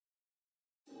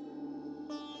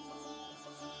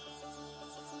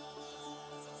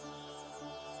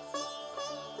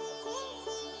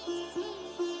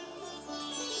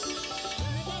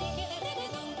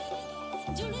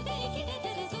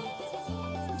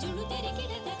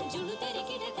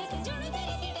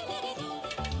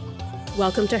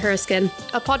Welcome to Her Skin,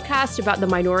 a podcast about the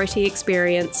minority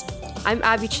experience. I'm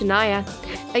Abby Chinaya.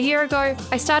 A year ago,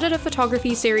 I started a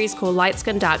photography series called Light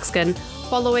Skin, Dark Skin,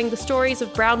 following the stories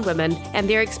of brown women and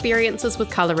their experiences with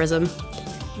colorism.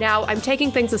 Now, I'm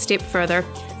taking things a step further.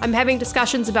 I'm having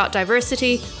discussions about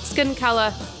diversity, skin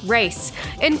color, race,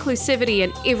 inclusivity,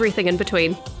 and everything in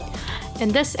between. In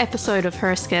this episode of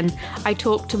Her Skin, I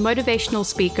talk to motivational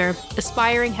speaker,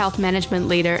 aspiring health management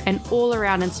leader, and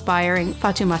all-around inspiring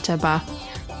Fatoumata Bah.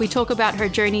 We talk about her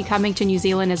journey coming to New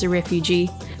Zealand as a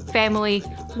refugee, family,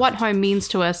 what home means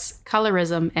to us,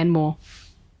 colorism, and more.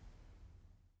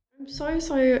 I'm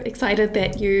so excited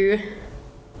that you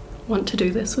want to do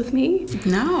this with me.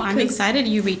 No, I'm excited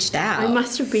you reached out. I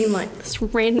must have been like this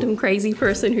random crazy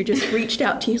person who just reached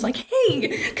out to you. He's like,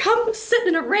 hey, come sit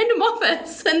in a random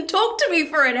office and talk to me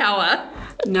for an hour.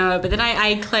 No, but then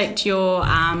I clicked your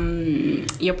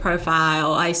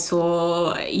profile. I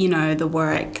saw, the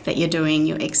work that you're doing,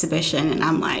 your exhibition, and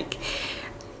I'm like,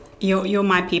 you're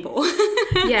my people.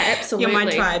 Yeah, absolutely. You're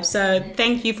my tribe. So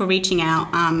thank you for reaching out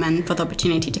and for the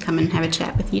opportunity to come and have a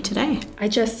chat with you today. I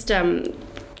just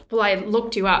I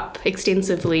looked you up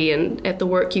extensively and at the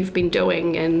work you've been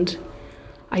doing, and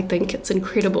I think it's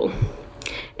incredible.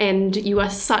 And you are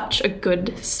such a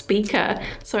good speaker.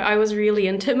 So I was really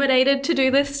intimidated to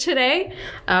do this today.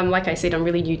 Like I said, I'm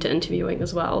really new to interviewing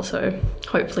as well, so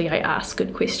hopefully I ask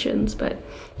good questions, but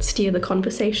steer the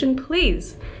conversation,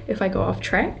 please, if I go off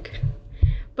track.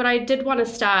 But I did want to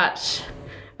start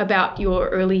about your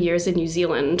early years in New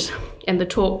Zealand and the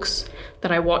talks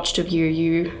that I watched of you.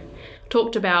 You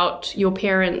talked about your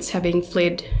parents having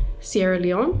fled Sierra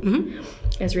Leone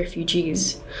as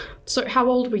refugees. So how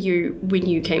old were you when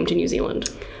you came to New Zealand?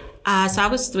 So I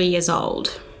was 3 years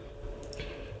old.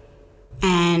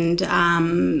 And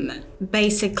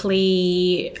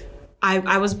basically,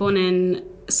 I was born in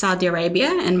Saudi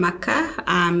Arabia, in Makkah,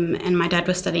 and my dad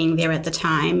was studying there at the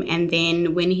time. And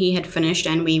then when he had finished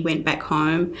and we went back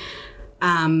home,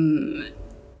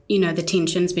 the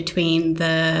tensions between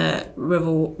the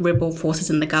rebel forces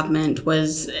and the government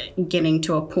was getting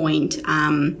to a point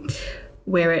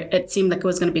where it seemed like it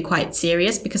was going to be quite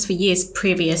serious, because for years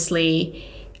previously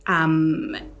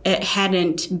it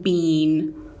hadn't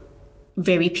been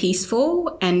very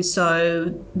peaceful, and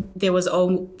so there was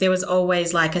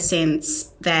always like a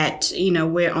sense that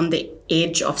we're on the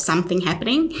edge of something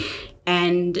happening.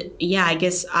 And I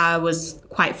guess I was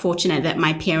quite fortunate that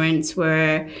my parents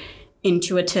were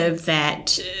intuitive,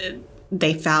 that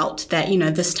they felt that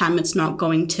this time it's not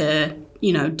going to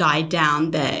die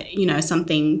down, that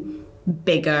something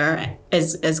bigger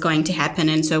is going to happen.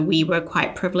 And so we were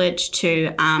quite privileged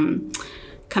to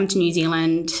come to New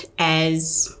Zealand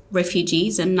as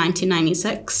refugees in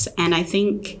 1996. And I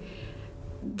think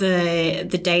the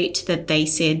date that they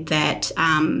said that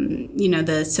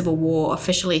the Civil War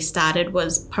officially started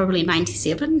was probably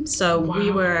 97. So wow. we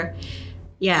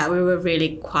were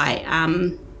really quite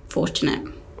fortunate.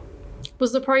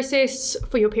 Was the process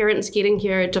for your parents getting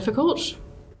here difficult?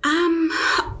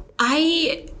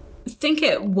 I think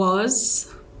it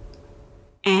was,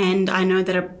 and I know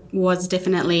that it was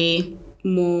definitely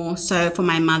more so for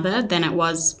my mother than it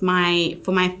was for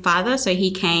my father. So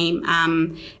he came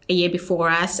a year before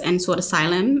us and sought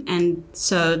asylum, and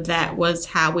so that was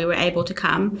how we were able to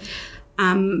come.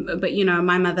 But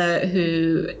my mother,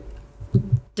 who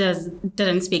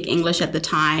didn't speak English at the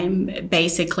time,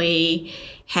 basically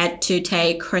had to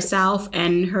take herself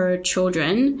and her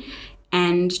children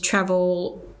and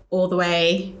travel all the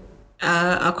way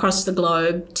across the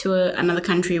globe to another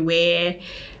country where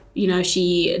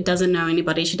she doesn't know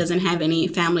anybody, she doesn't have any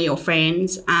family or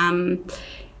friends, and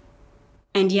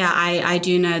I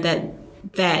do know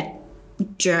that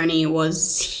journey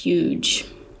was huge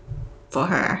for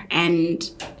her. And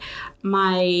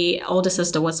my older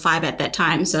sister was 5 at that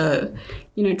time, so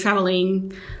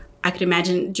traveling, I could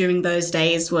imagine during those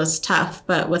days was tough,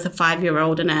 but with a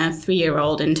 5-year-old and a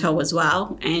 3-year-old in tow as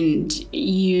well, and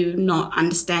you not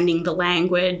understanding the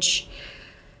language,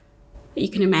 you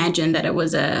can imagine that it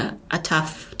was a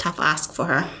tough ask for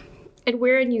her. And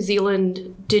where in New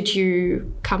Zealand did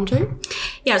you come to?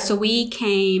 Yeah, so we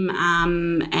came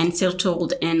and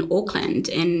settled in Auckland,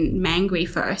 in Mangere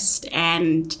first,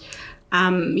 and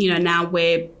now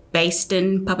we're based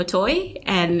in Papatoetoe,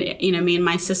 and me and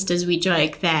my sisters, we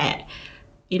joke that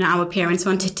our parents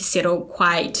wanted to settle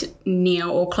quite near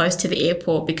or close to the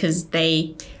airport because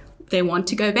they want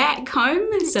to go back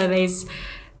home. So there's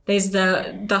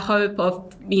the hope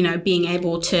of being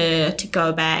able to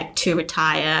go back, to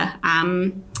retire.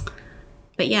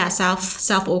 But yeah,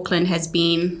 South Auckland has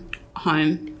been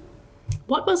home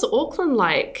What was Auckland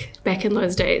like back in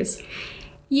those days?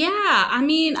 Yeah, I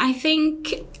mean, I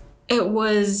think it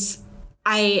was,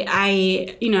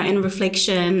 I in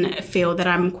reflection, feel that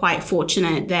I'm quite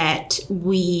fortunate that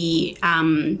we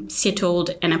settled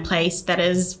in a place that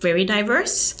is very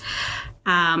diverse.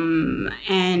 And,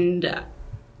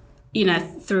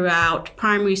 throughout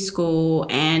primary school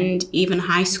and even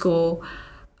high school,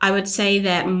 I would say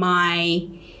that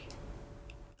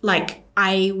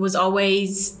I was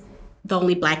always the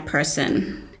only Black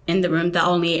person in the room, the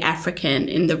only African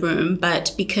in the room.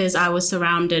 But because I was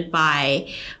surrounded by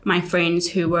my friends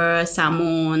who were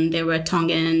Samoan, they were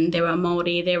Tongan, they were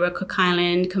Māori, they were Cook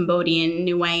Island, Cambodian,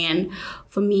 Niuean,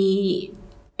 for me,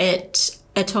 it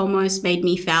almost made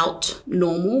me felt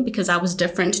normal because I was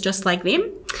different just like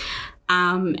them.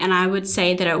 And I would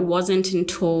say that it wasn't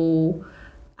until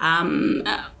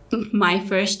my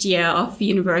first year of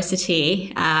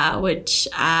university, which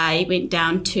I went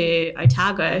down to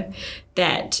Otago,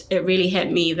 that it really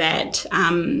hit me that,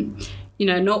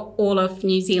 not all of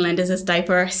New Zealand is as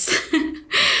diverse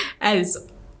as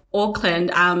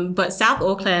Auckland, but South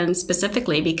Auckland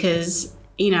specifically, because,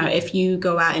 if you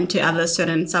go out into other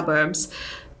certain suburbs,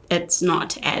 it's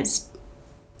not as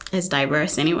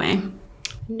diverse anyway.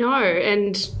 No,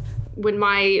 and when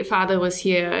my father was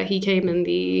here, he came in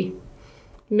the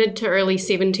mid to early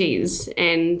 70s,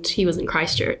 and he was in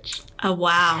Christchurch. Oh,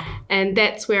 wow. And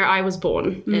that's where I was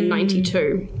born in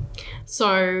 92.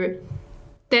 So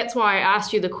that's why I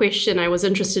asked you the question. I was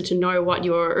interested to know what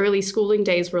your early schooling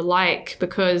days were like,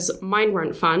 because mine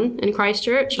weren't fun in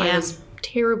Christchurch. Yeah. I was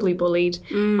terribly bullied.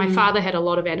 My father had a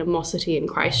lot of animosity in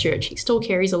Christchurch. He still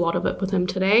carries a lot of it with him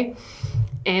today.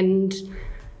 And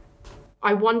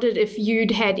I wondered if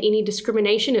you'd had any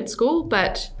discrimination at school,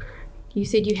 but you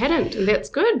said you hadn't, and that's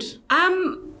good.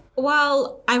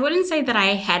 Well, I wouldn't say that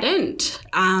I hadn't.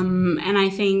 And I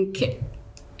think,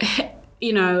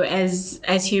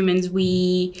 as humans,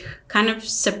 we kind of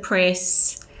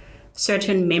suppress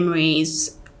certain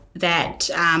memories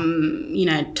that,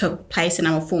 took place in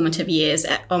our formative years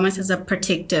almost as a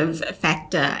protective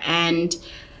factor. And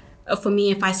for me,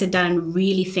 if I sit down and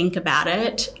really think about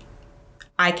it,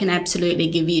 I can absolutely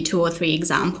give you 2 or 3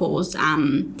 examples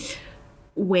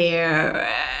where,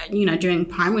 during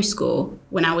primary school,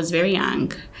 when I was very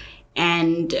young,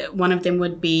 and one of them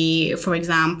would be, for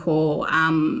example,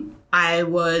 I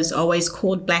was always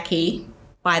called Blackie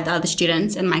by the other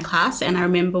students in my class. And I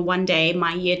remember one day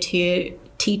my year 2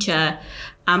 teacher,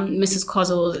 Mrs.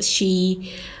 Kozel,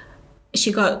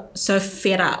 she got so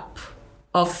fed up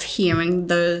of hearing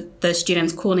the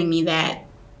students calling me that,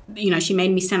 she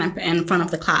made me stand up in front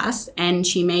of the class, and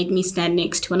she made me stand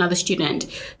next to another student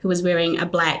who was wearing a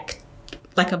black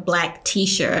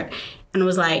t-shirt, and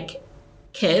was like,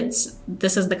 kids,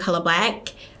 this is the color black.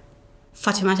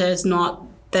 Fatimata is not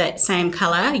the same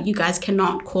color. You guys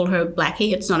cannot call her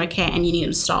Blackie. It's not okay, and you need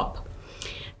to stop.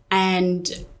 And,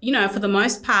 for the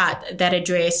most part, that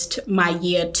addressed my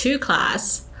year 2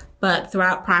 class, but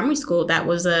throughout primary school, that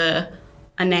was a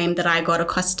name that I got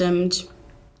accustomed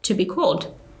to be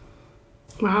called.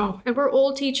 Wow. And were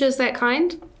all teachers that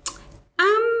kind?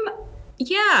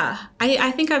 Yeah.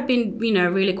 I think I've been,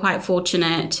 really quite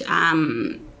fortunate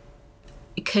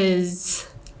because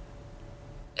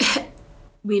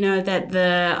we know that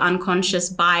the unconscious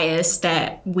bias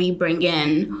that we bring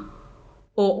in,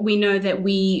 or we know that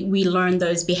we learn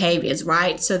those behaviors,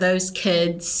 right? So those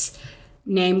kids,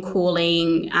 name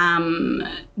calling,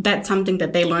 that's something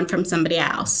that they learn from somebody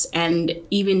else. And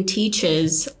even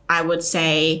teachers, I would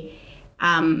say,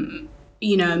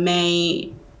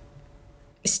 may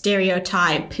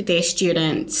stereotype their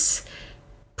students,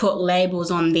 put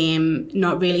labels on them,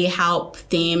 not really help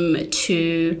them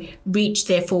to reach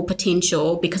their full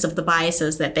potential because of the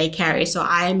biases that they carry. So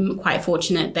I'm quite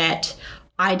fortunate that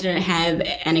I didn't have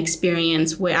an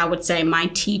experience where I would say my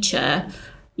teacher,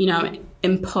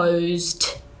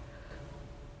 imposed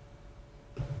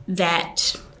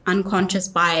that unconscious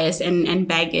bias and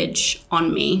baggage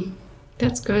on me.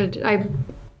 That's good. I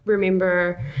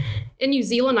remember in New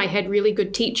Zealand, I had really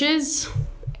good teachers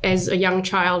as a young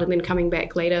child and then coming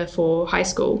back later for high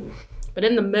school. But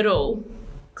in the middle,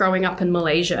 growing up in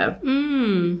Malaysia,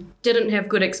 didn't have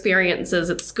good experiences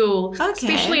at school. Okay.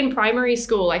 Especially in primary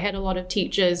school, I had a lot of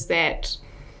teachers that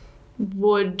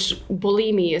would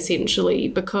bully me essentially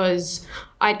because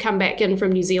I'd come back in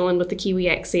from New Zealand with the Kiwi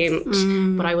accent,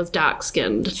 but I was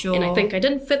dark-skinned. Sure. And I think I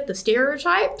didn't fit the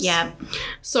stereotypes. Yeah.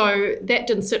 So that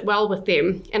didn't sit well with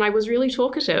them. And I was really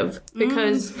talkative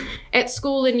because at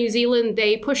school in New Zealand,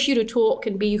 they push you to talk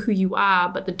and be who you are.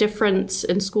 But the difference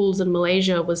in schools in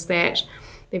Malaysia was that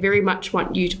they very much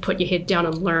want you to put your head down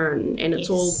and learn, and it's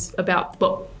all about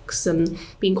books and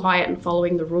being quiet and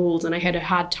following the rules. And I had a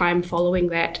hard time following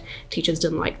that. Teachers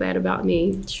didn't like that about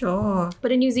me. Sure.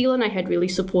 But in New Zealand, I had really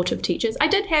supportive teachers. I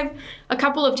did have a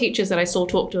couple of teachers that I still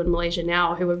talk to in Malaysia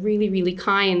now who were really, really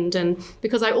kind. And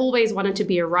because I always wanted to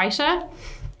be a writer,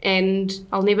 and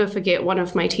I'll never forget one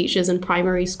of my teachers in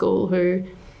primary school who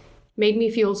made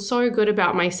me feel so good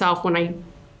about myself when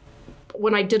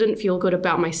I didn't feel good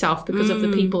about myself because of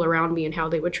the people around me and how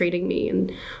they were treating me,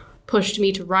 and pushed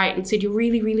me to write and said, you're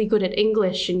really, really good at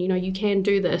English, and you can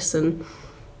do this. And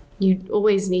you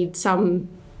always need some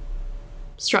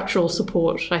structural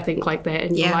support, I think, like that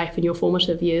in your life, in your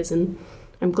formative years. And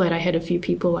I'm glad I had a few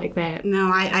people like that.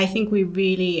 No, I think we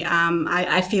really,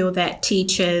 I feel that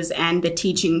teachers and the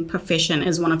teaching profession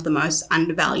is one of the most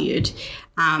undervalued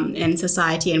in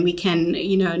society. And we can,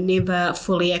 never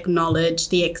fully acknowledge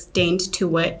the extent to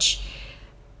which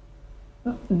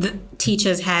the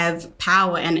teachers have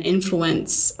power and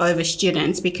influence over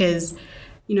students. Because,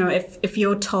 if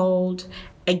you're told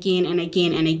again and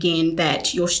again and again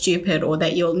that you're stupid or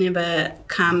that you'll never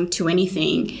come to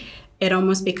anything, it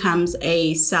almost becomes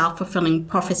a self-fulfilling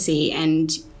prophecy,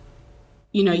 and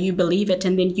you believe it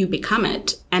and then you become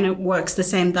it. And it works the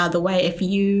same the other way. If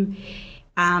you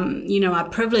are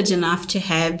privileged enough to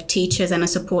have teachers and a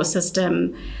support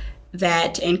system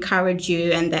that encourage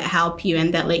you and that help you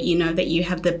and that let you know that you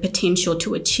have the potential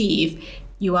to achieve,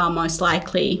 you are most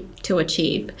likely to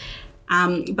achieve.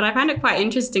 But I find it quite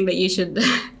interesting that you should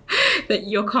that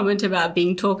your comment about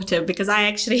being talkative, because I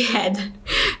actually had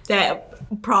that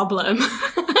problem.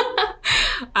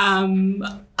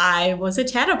 I was a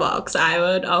chatterbox. I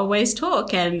would always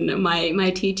talk, and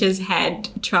my teachers had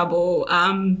trouble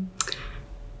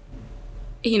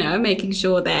making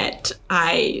sure that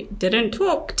I didn't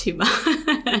talk too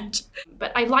much.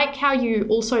 But I like how you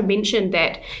also mentioned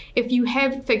that if you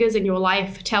have figures in your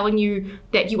life telling you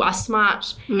that you are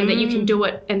smart and that you can do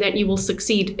it and that you will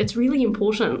succeed, it's really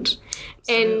important.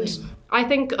 Absolutely. And I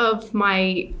think of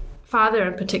my father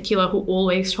in particular, who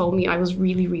always told me I was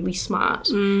really, really smart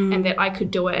and that I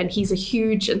could do it. And he's a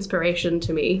huge inspiration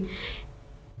to me.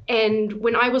 And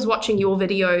when I was watching your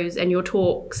videos and your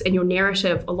talks and your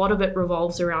narrative, a lot of it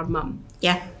revolves around Mum.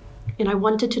 Yeah. And I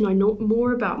wanted to know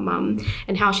more about Mum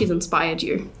and how she's inspired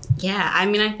you. Yeah, I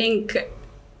mean, I think,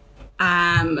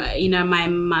 my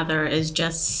mother is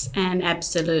just an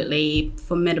absolutely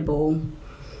formidable,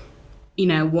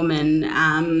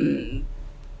 woman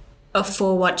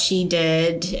for what she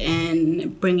did in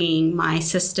bringing my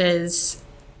sisters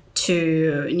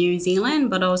to New Zealand,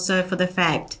 but also for the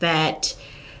fact that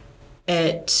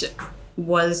it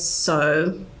was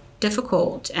so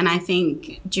difficult. And I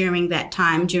think during that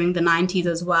time, during the 90s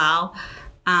as well,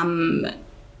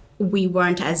 we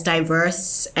weren't as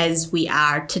diverse as we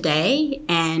are today.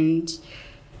 And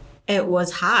it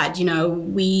was hard.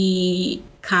 We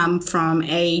come from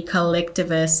a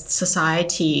collectivist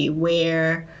society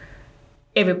where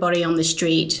everybody on the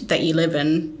street that you live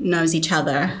in knows each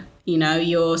other.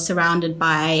 You're surrounded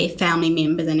by family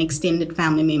members and extended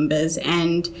family members,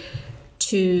 and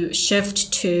to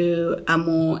shift to a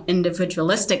more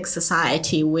individualistic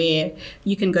society where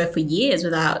you can go for years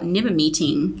without never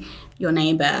meeting your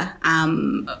neighbor,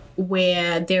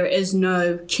 where there is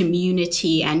no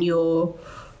community, and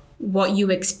what you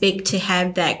expect to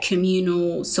have that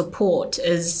communal support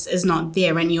is not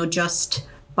there, and you're just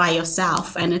by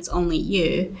yourself and it's only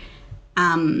you.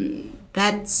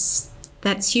 That's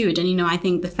huge. And I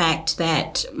think the fact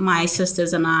that my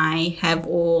sisters and I have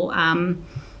all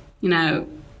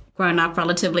grown up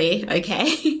relatively okay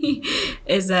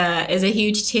is a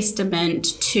huge testament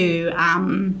to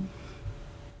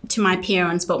my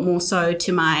parents, but more so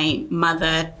to my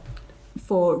mother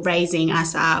for raising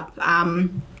us up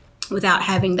without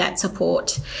having that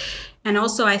support. And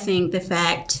also I think the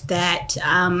fact that,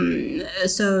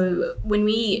 so when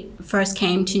we first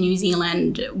came to New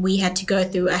Zealand, we had to go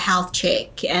through a health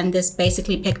check, and this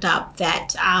basically picked up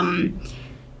that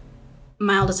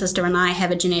my older sister and I have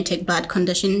a genetic blood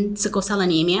condition, sickle cell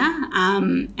anemia.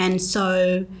 And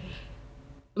so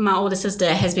my older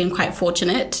sister has been quite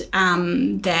fortunate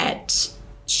that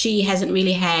she hasn't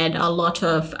really had a lot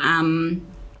of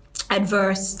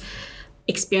adverse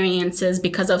experiences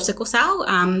because of sickle cell,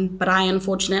 but I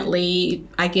unfortunately,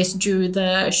 I guess, drew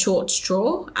the short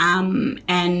straw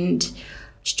and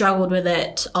struggled with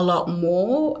it a lot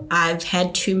more. I've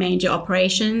had 2 major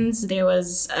operations. There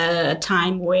was a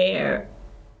time where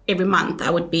every month I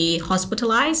would be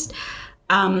hospitalized.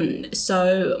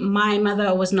 So my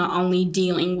mother was not only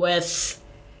dealing with,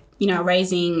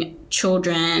 raising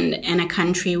children in a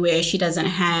country where she doesn't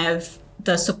have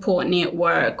the support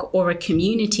network or a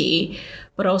community,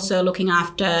 but also looking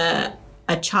after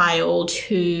a child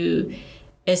who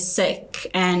is sick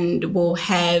and will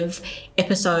have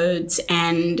episodes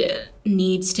and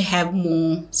needs to have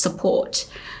more support.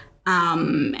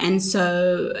 And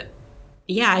so,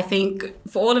 yeah, I think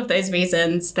for all of those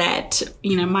reasons that,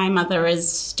 my mother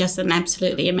is just an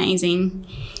absolutely amazing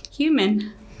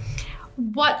human.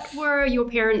 What were your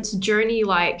parents' journey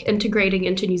like integrating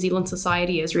into New Zealand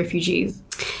society as refugees?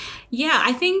 Yeah,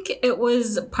 I think it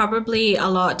was probably a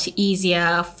lot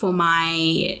easier for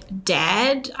my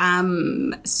dad.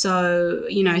 So,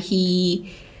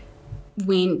 he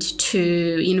went to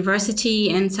university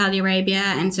in Saudi Arabia.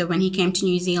 And so when he came to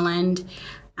New Zealand,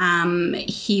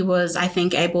 he was, I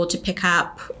think, able to pick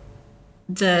up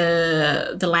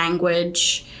the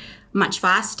language much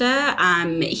faster.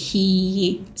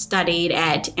 He studied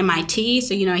at MIT,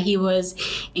 so he was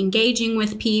engaging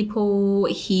with people,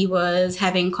 he was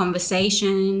having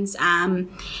conversations,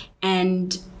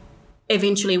 and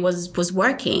eventually was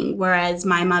working. Whereas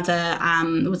my mother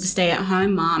was a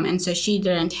stay-at-home mom, and so she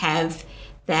didn't have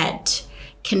that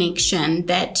connection,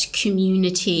 that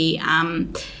community,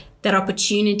 that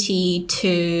opportunity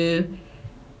to,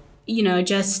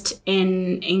 just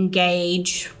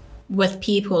engage with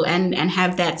people and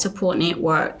have that support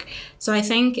network. So I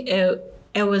think it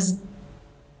was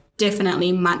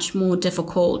definitely much more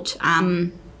difficult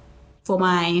for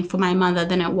my mother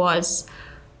than it was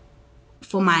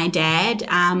for my dad.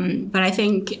 But I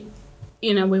think,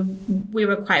 we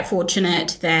were quite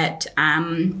fortunate that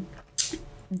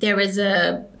there is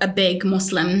a big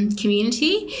Muslim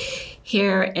community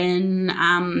here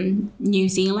in New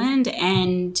Zealand,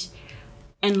 and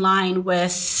in line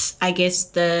with, I guess,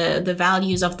 the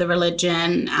values of the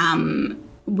religion,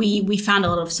 we found a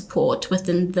lot of support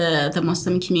within the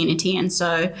Muslim community. And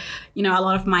so, a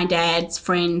lot of my dad's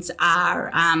friends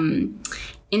are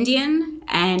Indian,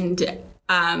 and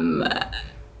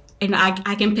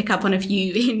I can pick up on a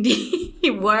few Hindi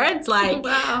words. Like,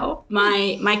 wow.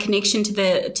 My connection to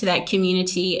that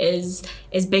community is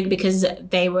big because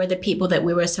they were the people that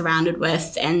we were surrounded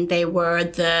with, and they were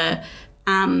the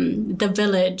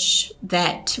village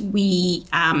that we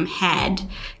had,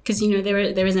 because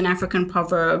there is an African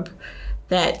proverb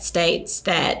that states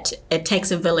that it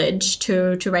takes a village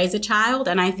to raise a child,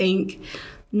 and I think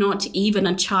not even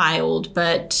a child,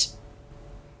 but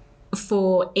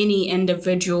for any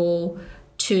individual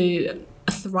to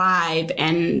thrive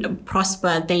and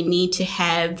prosper, they need to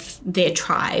have their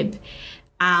tribe,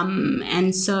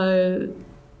 and so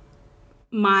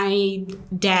my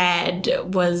dad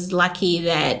was lucky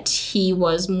that he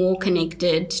was more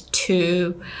connected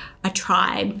to a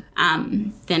tribe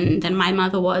than my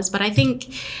mother was. But I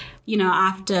think,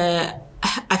 after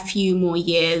a few more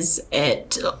years,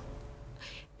 it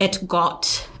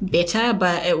got better,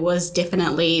 but it was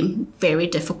definitely very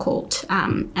difficult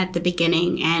at the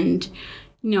beginning. And,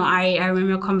 I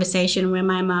remember a conversation where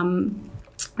my mum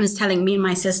was telling me and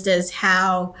my sisters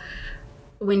how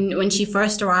when she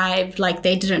first arrived, like,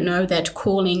 they didn't know that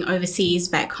calling overseas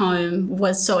back home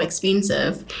was so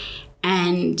expensive.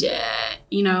 And,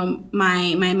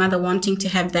 my mother wanting to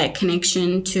have that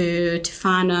connection to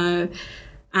whānau,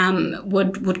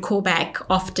 would call back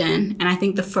often. And I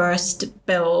think the first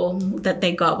bill that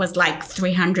they got was like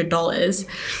 $300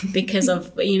 because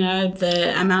of,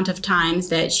 the amount of times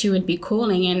that she would be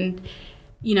calling. And,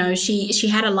 she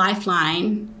had a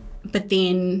lifeline, but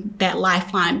then that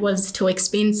lifeline was too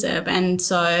expensive, and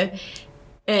so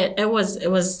it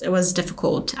was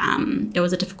difficult. It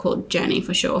was a difficult journey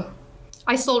for sure.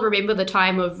 I still remember the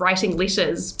time of writing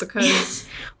letters because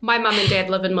my mum and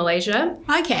dad live in Malaysia.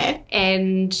 Okay.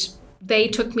 And they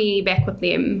took me back with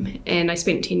them, and I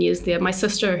spent 10 years there. My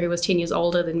sister, who was 10 years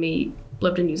older than me,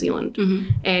 lived in New Zealand,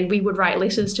 and we would write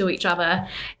letters to each other.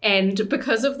 And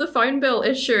because of the phone bill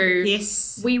issue,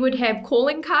 yes, we would have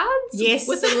calling cards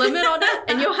with a limit on it,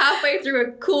 and you're halfway through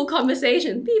a cool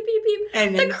conversation, beep, beep, beep,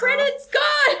 and the credit's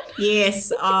gone.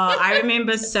 Yes. I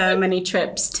remember so many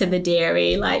trips to the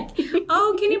dairy, like,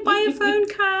 oh, can you buy a phone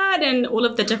card? And all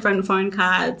of the different phone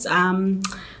cards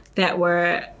that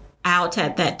were out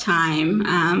at that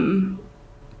time.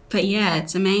 But yeah,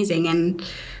 it's amazing. And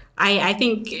I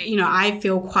think, I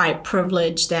feel quite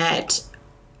privileged that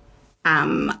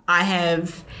I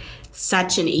have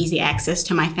such an easy access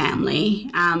to my family.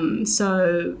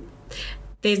 So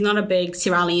there's not a big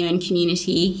Sierra Leone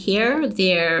community here.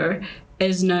 There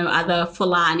is no other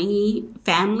Fulani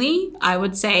family, I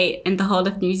would say, in the whole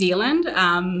of New Zealand.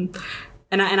 And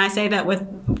I say that with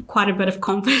quite a bit of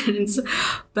confidence,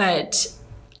 but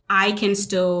I can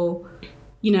still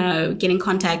get in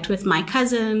contact with my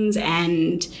cousins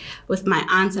and with my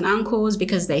aunts and uncles,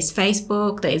 because there's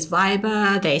Facebook, there's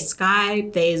Viber, there's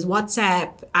Skype, there's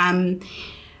WhatsApp.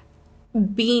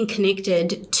 Being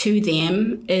connected to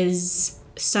them is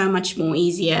so much more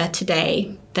easier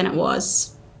today than it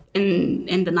was in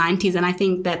the 90s. And I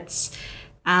think that's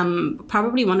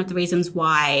probably one of the reasons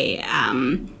why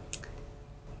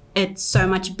it's so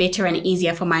much better and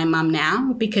easier for my mum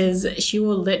now, because she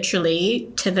will literally,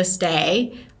 to this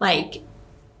day, like,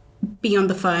 be on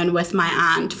the phone with my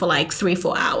aunt for like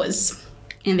 3-4 hours,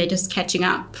 and they're just catching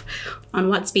up on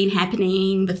what's been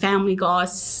happening, the family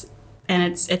goss, and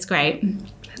it's great.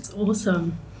 That's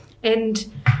awesome. And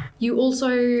you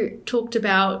also talked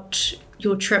about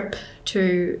your trip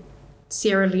to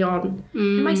Sierra Leone.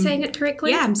 Am I saying it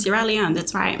correctly? Yeah, Sierra Leone,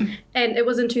 that's right. And it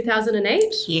was in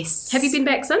 2008? Yes. Have you been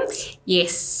back since?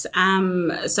 Yes.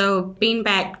 So been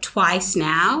back twice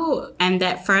now, and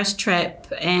that first trip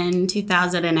in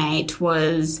 2008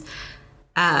 was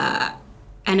an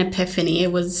epiphany.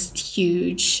 It was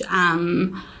huge.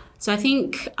 So I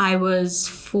think I was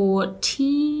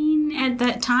 14 at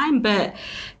that time, but,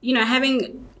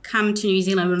 having come to New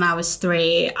Zealand when I was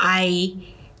 3, I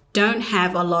don't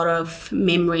have a lot of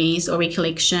memories or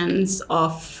recollections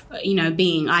of,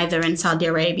 being either in Saudi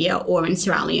Arabia or in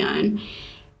Sierra Leone.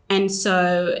 And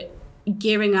so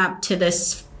gearing up to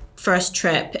this first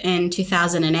trip in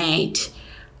 2008,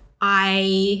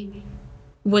 I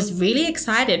was really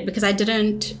excited because I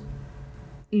didn't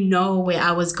know where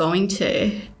I was going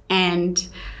to. And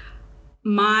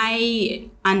my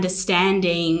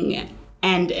understanding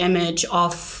and image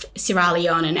of Sierra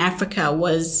Leone in Africa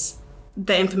was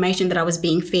the information that I was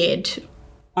being fed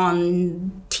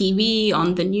on TV,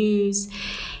 on the news.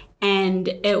 And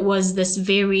it was this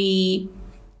very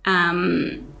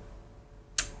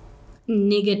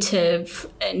negative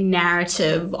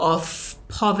narrative of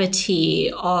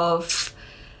poverty, of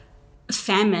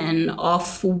famine,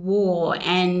 of war.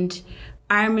 And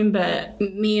I remember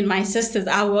me and my sisters,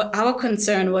 our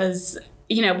concern was,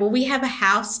 will we have a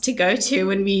house to go to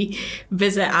when we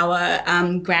visit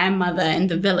our grandmother in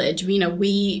the village?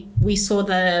 We saw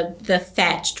the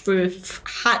thatched roof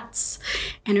huts,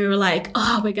 and we were like,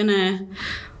 oh, we're gonna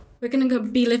go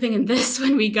be living in this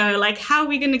when we go. Like, how are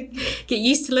we gonna get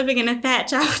used to living in a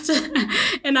hut after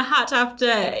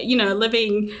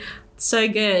living so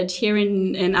good here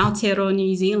in Aotearoa,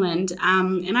 New Zealand?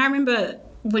 And I remember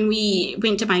when we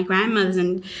went to my grandmother's,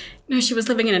 and she was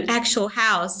living in an actual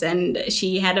house, and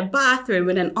she had a bathroom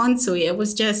and an ensuite. It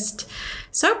was just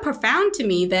so profound to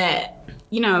me that,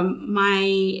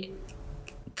 my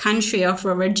country of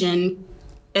origin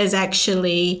is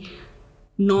actually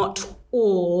not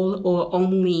all or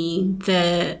only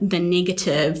the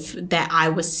negative that I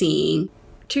was seeing.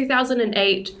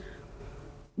 2008,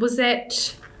 was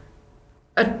that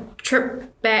a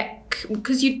trip back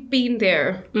because you'd been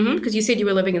there? Because you said you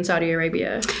were living in Saudi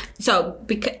Arabia. So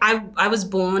because I was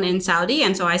born in Saudi,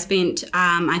 and so I spent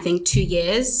I think 2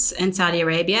 years in Saudi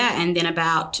Arabia, and then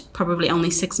about probably only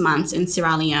 6 months in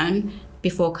Sierra Leone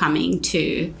before coming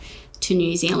to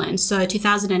New Zealand. So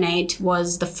 2008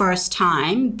 was the first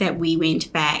time that we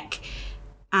went back,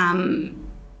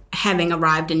 having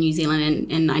arrived in New Zealand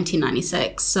in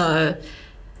 1996. So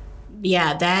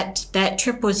yeah, that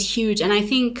trip was huge. And I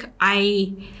think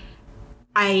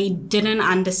I didn't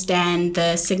understand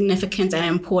the significance and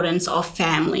importance of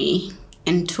family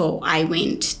until we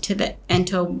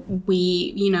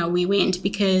went,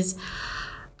 because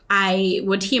I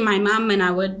would hear my mum, and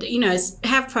I would,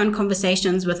 have phone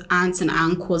conversations with aunts and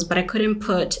uncles, but I couldn't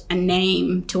put a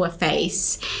name to a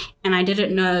face. And I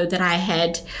didn't know that I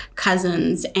had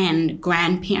cousins and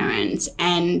grandparents.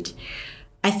 And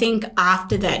I think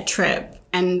after that trip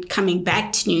and coming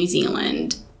back to New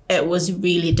Zealand, it was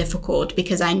really difficult,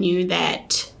 because I knew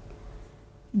that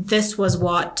this was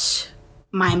what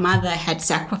my mother had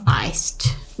sacrificed,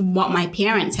 what my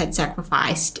parents had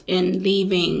sacrificed in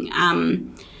leaving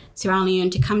Sierra Leone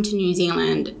to come to New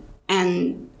Zealand.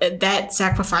 And that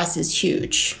sacrifice is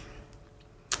huge.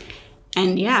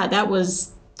 And yeah, that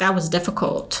was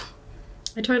difficult.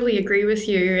 I totally agree with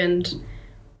you, and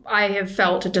I have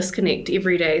felt a disconnect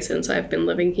every day since I've been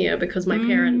living here, because my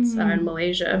parents are in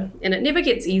Malaysia, and it never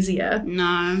gets easier.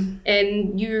 No.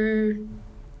 And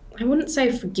I wouldn't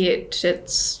say forget,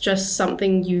 it's just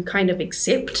something you kind of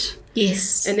accept.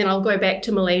 Yes. And then I'll go back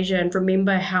to Malaysia and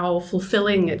remember how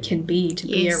fulfilling it can be to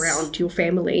be around your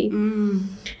family.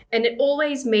 And it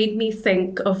always made me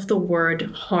think of the word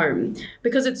home,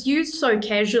 because it's used so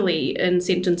casually in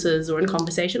sentences or in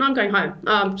conversation. I'm going home.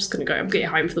 I'm just going to go. I'm getting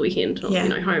home for the weekend. Or,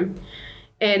 home.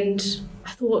 And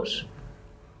I thought,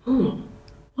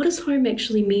 what what does home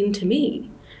actually mean to me?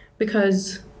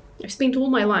 Because I've spent all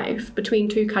my life between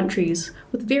two countries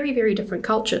with very, very different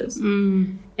cultures.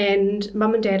 And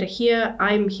mum and dad are here,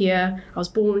 I'm here, I was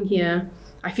born here.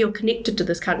 I feel connected to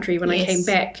this country. When I came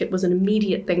back, it was an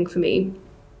immediate thing for me.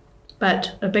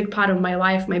 But a big part of my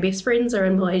life, my best friends are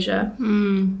in Malaysia.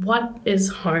 What is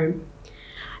home?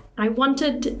 I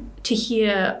wanted to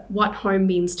hear what home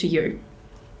means to you.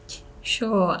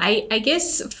 Sure. I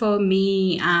guess for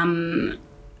me,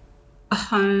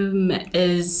 home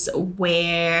is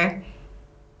where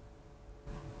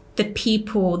the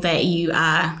people that you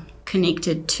are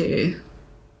connected to,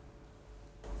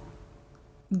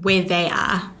 where they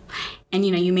are. And,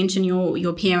 you mentioned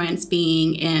your parents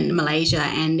being in Malaysia,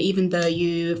 and even though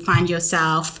you find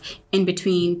yourself in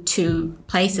between two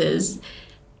places,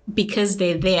 because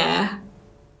they're there,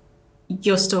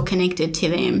 you're still connected to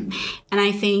them. And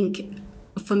I think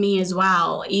for me as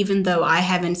well, even though I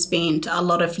haven't spent a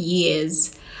lot of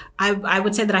years, I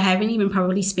would say that I haven't even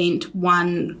probably spent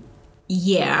 1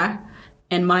 year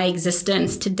in my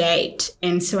existence to date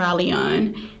in Sierra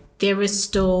Leone, there is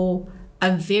still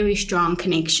a very strong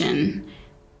connection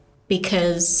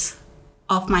because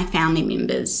of my family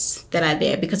members that are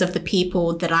there, because of the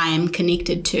people that I am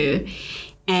connected to.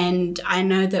 And I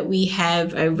know that we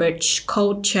have a rich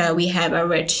culture, we have a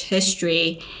rich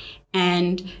history,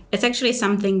 and it's actually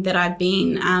something that I've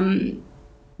been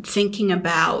thinking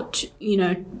about,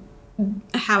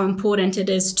 how important it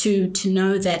is to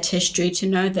know that history, to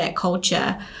know that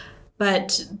culture.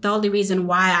 But the only reason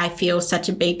why I feel such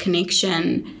a big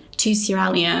connection to Sierra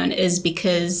Leone is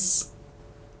because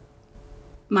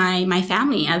my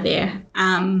family are there.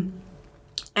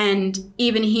 And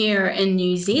even here in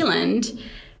New Zealand,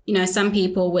 some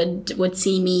people would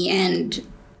see me and,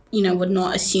 would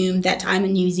not assume that I'm a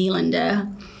New Zealander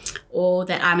or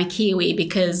that I'm a Kiwi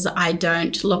because I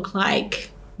don't look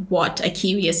like what a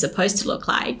Kiwi is supposed to look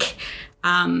like.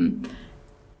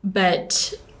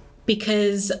 But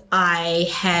because I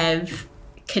have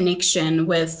connection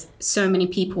with so many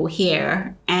people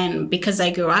here, and because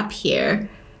I grew up here,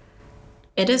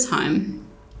 it is home.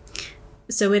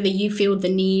 So whether you feel the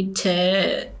need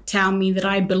to tell me that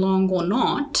I belong or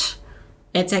not,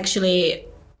 it's actually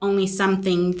only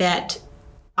something that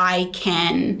I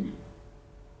can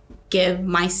give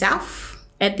myself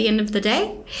at the end of the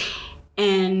day.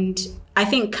 And I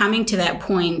think coming to that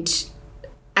point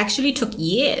actually took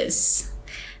years.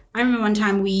 I remember one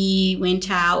time we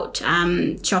went out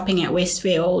shopping at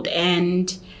Westfield,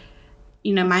 and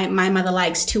my mother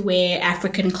likes to wear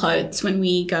African clothes when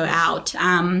we go out,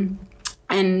 and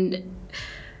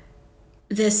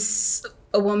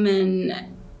a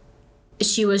woman,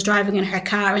 she was driving in her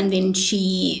car, and then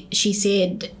she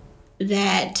said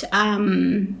that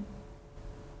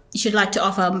she'd like to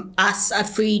offer us a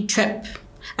free trip,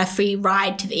 a free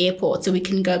ride to the airport so we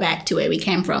can go back to where we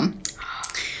came from.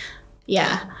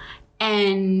 Yeah.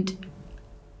 And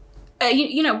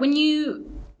when you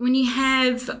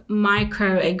have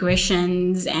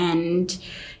microaggressions and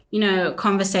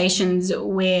conversations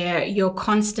where you're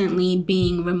constantly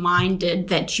being reminded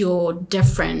that you're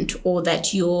different or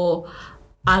that you're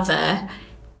other,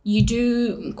 you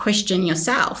do question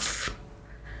yourself.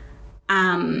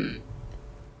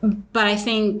 But I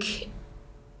think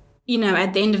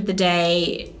at the end of the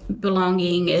day,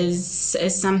 belonging is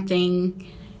something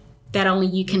that only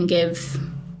you can give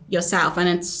yourself, and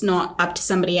it's not up to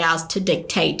somebody else to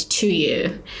dictate to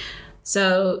you.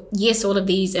 So yes, all of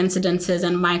these incidences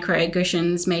and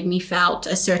microaggressions made me felt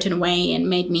a certain way and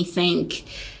made me think,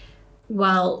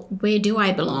 well, where do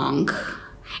I belong?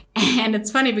 And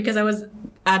it's funny because I was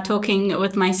talking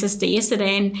with my sister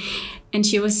yesterday, and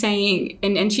she was saying,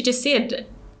 and she just said,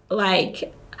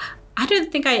 like, I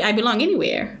don't think I belong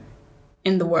anywhere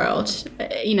in the world.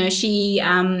 She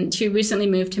recently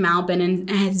moved to Melbourne and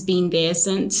has been there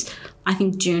since, I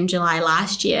think, July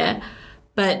last year.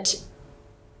 But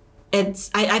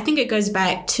I think it goes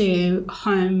back to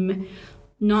home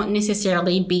not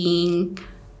necessarily being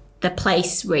the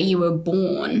place where you were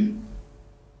born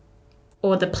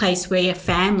or the place where your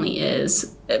family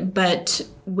is, but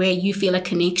where you feel a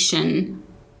connection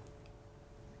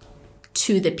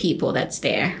to the people that's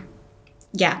there.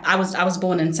 Yeah, I was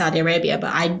born in Saudi Arabia,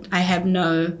 but I have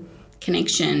no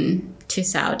connection to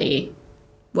Saudi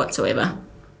whatsoever.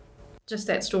 Just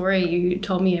that story you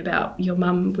told me about your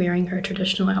mum wearing her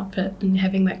traditional outfit and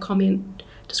having that comment,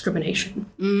 discrimination.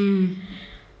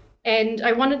 And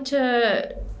I wanted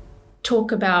to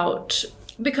talk about,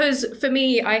 because for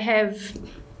me,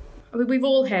 we've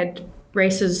all had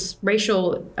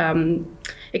racial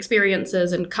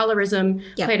experiences, and colorism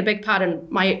played a big part in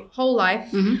my whole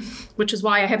life, which is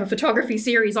why I have a photography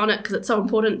series on it, because it's so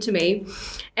important to me.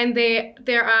 And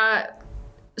there are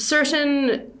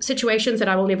certain situations that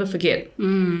I will never forget.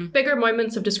 Bigger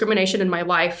moments of discrimination in my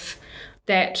life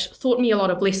that taught me a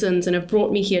lot of lessons and have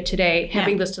brought me here today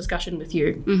having this discussion with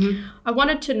you. I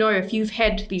wanted to know if you've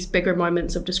had these bigger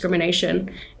moments of discrimination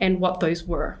and what those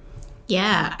were.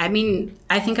 Yeah, I mean,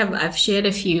 I think I've shared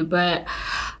a few, but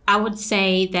I would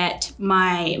say that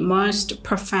my most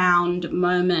profound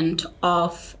moment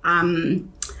of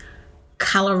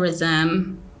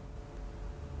colorism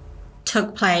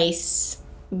took place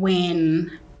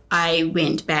when I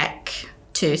went back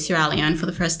to Sierra Leone for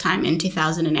the first time in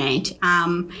 2008.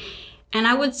 And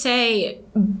I would say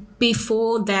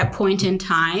before that point in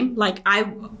time, like,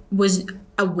 I was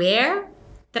aware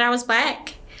that I was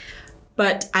Black,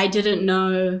 but I didn't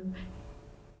know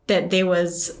that I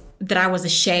was a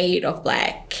shade of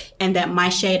Black, and that my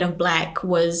shade of Black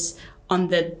was on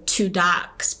the too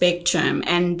dark spectrum,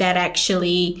 and that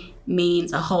actually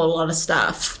means a whole lot of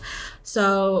stuff.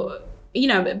 So, you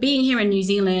know, being here in New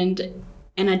Zealand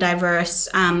in a diverse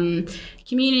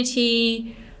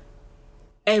community,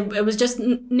 it was just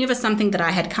never something that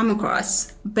I had come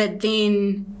across. But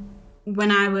then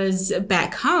when I was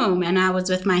back home and I was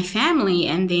with my family,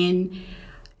 and then,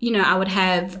 you know, I would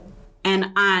have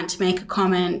an aunt make a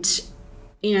comment,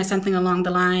 you know, something along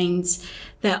the lines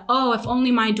that, oh, if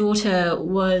only my daughter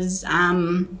was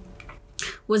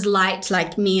light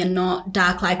like me and not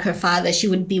dark like her father, she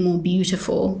would be more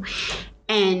beautiful.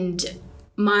 And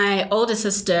my older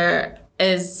sister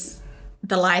is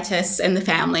the lightest in the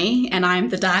family, and I'm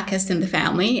the darkest in the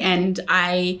family. And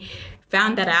I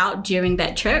found that out during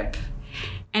that trip.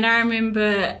 And I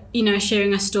remember, you know,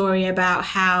 sharing a story about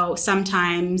how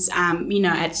sometimes, you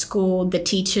know, at school, the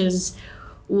teachers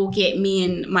will get me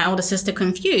and my older sister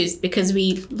confused because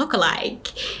we look alike.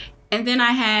 And then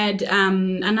I had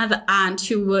another aunt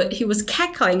who was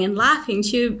cackling and laughing.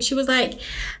 She was like,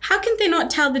 how can they not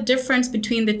tell the difference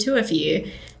between the two of you?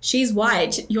 She's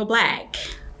white, you're Black.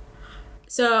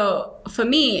 So for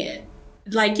me,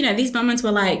 like, you know, these moments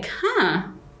were like,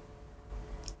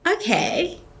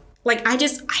 okay. Like, I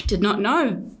did not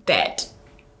know that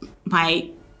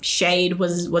my shade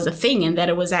was a thing, and that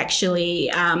it was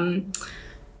actually,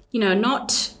 you know,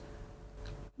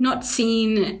 not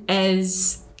seen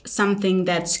as something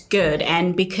that's good.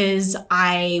 And because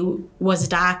I was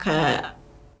darker,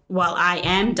 while I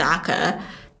am darker,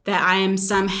 that I am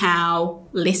somehow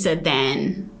lesser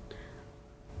than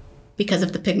because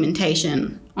of the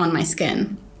pigmentation on my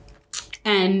skin.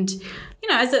 And, you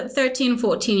know, as a 13,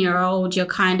 14-year-old, you're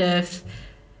kind of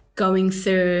going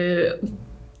through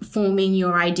forming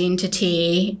your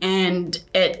identity, and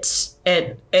it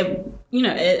you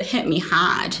know, it hit me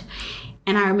hard.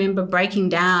 And I remember breaking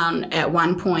down at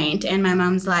one point, and my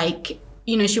mom's like,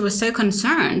 you know, she was so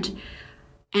concerned.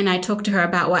 And I talked to her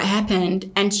about what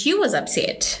happened, and she was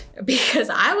upset because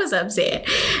I was upset.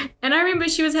 And I remember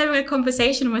she was having a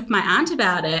conversation with my aunt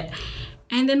about it.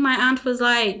 And then my aunt was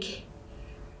like,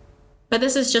 but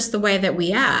this is just the way that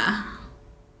we are.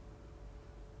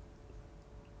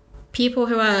 People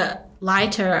who are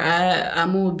lighter are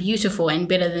more beautiful and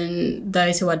better than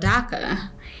those who are darker.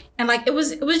 And like, it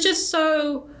was just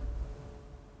so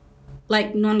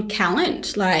like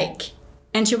nonchalant, like,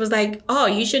 and she was like, oh,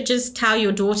 you should just tell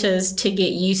your daughters to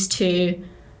get used to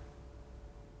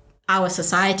our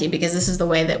society because this is the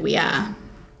way that we are.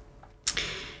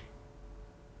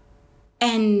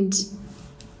 And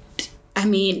I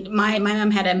mean, my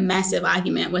mom had a massive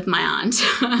argument with my aunt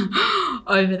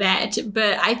over that.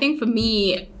 But I think for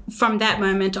me, from that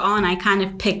moment on, I kind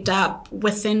of picked up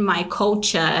within my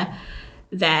culture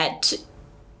that,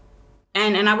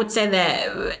 and I would say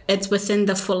that it's within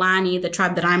the Fulani, the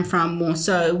tribe that I'm from more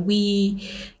so, we,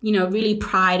 you know, really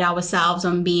pride ourselves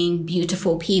on being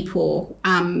beautiful people.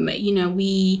 You know,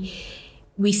 we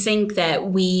think that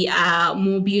we are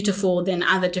more beautiful than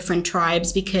other different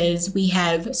tribes because we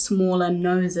have smaller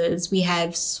noses, we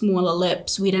have smaller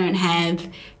lips, we don't have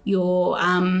your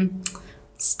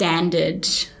standard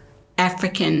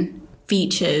African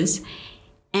features.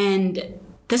 And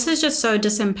this is just so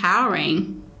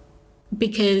disempowering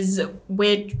because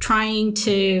we're trying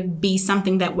to be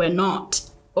something that we're not,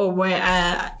 or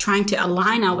we're trying to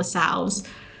align ourselves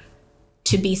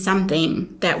to be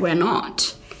something that we're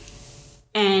not.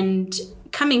 And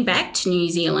coming back to New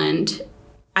Zealand,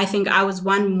 I think I was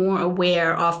more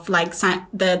aware of like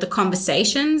the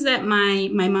conversations that my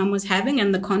mum was having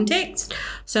and the context.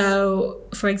 So,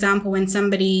 for example, when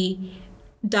somebody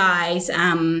dies,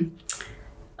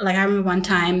 like I remember one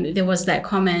time there was that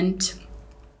comment,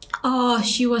 oh,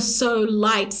 she was so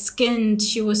light-skinned,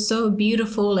 she was so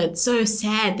beautiful, it's so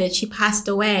sad that she passed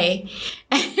away.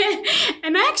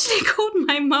 And I actually called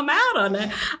my mum out on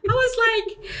it. I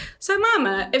was like, so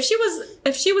Mama, if she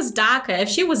was darker, if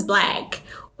she was black,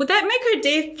 would that make her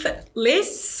death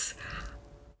less,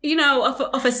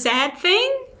 of a sad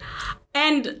thing?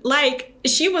 And like,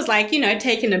 she was like,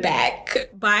 taken aback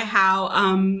by how,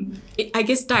 I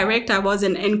guess, direct I was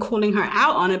in calling her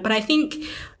out on it. But I think,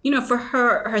 for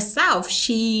herself,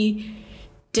 she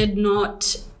did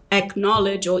not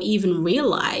acknowledge or even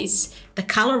realize the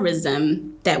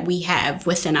colorism that we have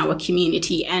within our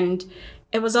community. And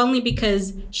it was only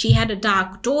because she had a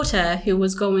dark daughter who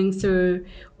was going through,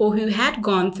 or who had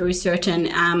gone through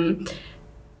certain,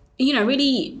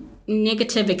 really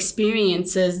negative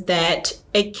experiences, that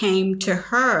it came to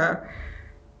her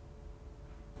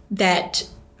that,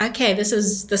 okay, this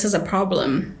is a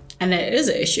problem, and it is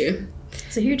an issue.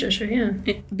 It's a huge issue,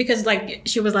 yeah. Because like,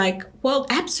 she was like, well,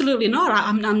 absolutely not.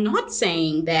 I'm not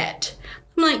saying that.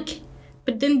 I'm like,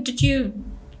 but then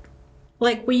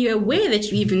were you aware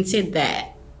that you even said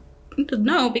that?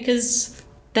 No, because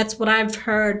that's what I've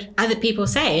heard other people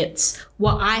say. It's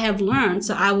what I have learned,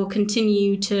 so I will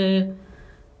continue to,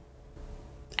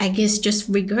 I guess,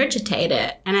 just regurgitate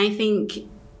it. And I think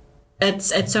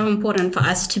it's so important for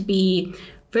us to be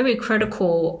very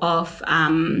critical of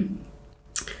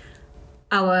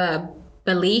our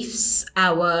beliefs,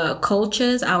 our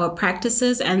cultures, our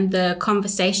practices, and the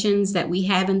conversations that we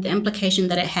have, and the implication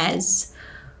that it has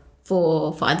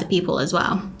for other people as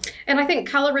well. And I think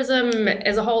colorism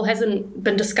as a whole hasn't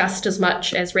been discussed as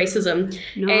much as racism.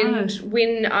 No. And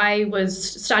when I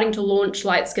was starting to launch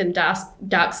Light Skin,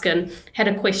 Dark Skin, had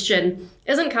a question,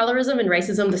 isn't colorism and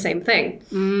racism the same thing?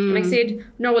 And I said,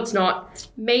 no, it's not.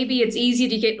 Maybe it's easier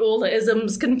to get all the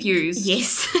isms confused.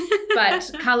 Yes. But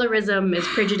colorism is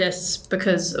prejudice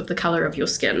because of the colour of your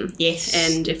skin. Yes.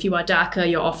 And if you are darker,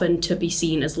 you're often to be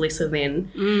seen as lesser than.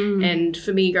 And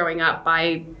for me growing up,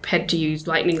 I had to use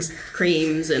lightening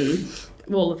creams, and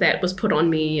all of that was put on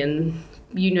me. And,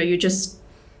 you're just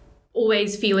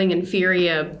always feeling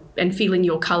inferior and feeling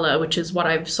your colour, which is what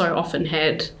I've so often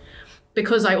had.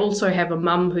 Because I also have a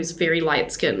mum who's very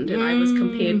light-skinned, and I was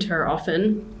compared to her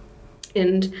often.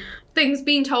 And things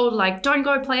being told like, don't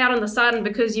go play out in the sun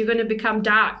because you're going to become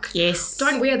dark. Yes.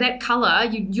 Don't wear that colour.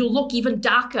 You'll look even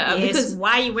darker. Yes. Because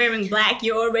why are you wearing black?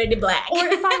 You're already black. Or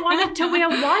if I wanted to wear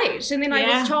white, and then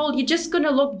I was told, you're just going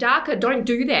to look darker. Don't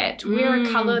do that. Wear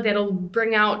a colour that'll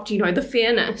bring out, the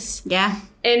fairness. Yeah.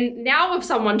 And now if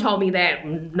someone told me that,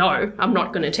 no, I'm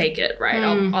not going to take it, right?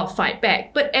 I'll fight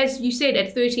back. But as you said,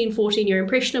 at 13, 14, you're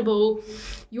impressionable.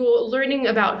 You're learning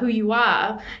about who you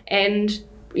are. And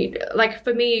like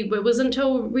for me, it was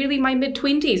until really my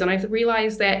mid-20s, and I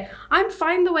realized that I'm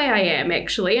fine the way I am,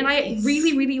 actually. And I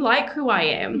really, really like who I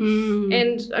am.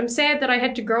 And I'm sad that I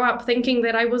had to grow up thinking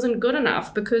that I wasn't good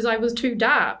enough because I was too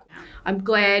dark. I'm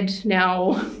glad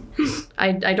now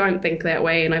I don't think that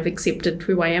way, and I've accepted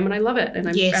who I am, and I love it, and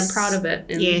I'm proud of it.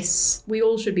 And we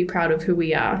all should be proud of who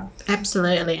we are.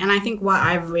 Absolutely. And I think what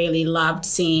I've really loved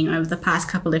seeing over the past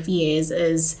couple of years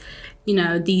is,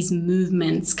 these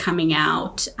movements coming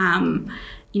out, the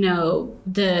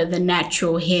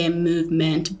natural hair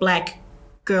movement, Black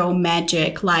Girl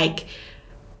Magic, like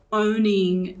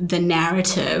owning the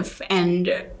narrative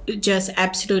and just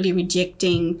absolutely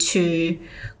rejecting to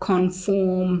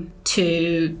conform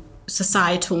to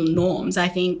societal norms. I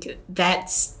think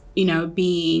that's,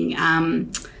 being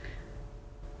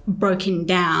broken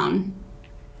down,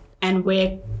 and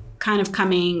we're kind of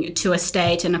coming to a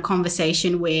state and a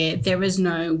conversation where there is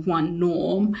no one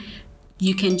norm.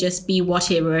 You can just be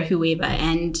whatever, whoever,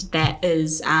 and that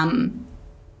is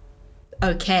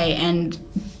okay, and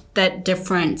that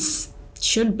difference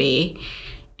should be.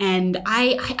 And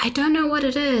I don't know what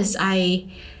it is. I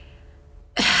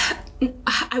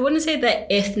wouldn't say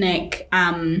that ethnic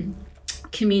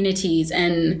communities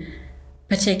in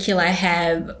particular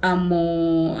have a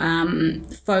more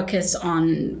focus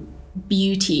on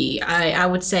beauty. I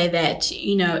would say that,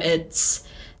 it's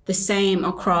the same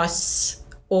across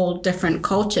all different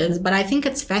cultures, but I think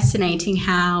it's fascinating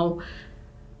how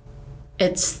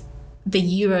it's the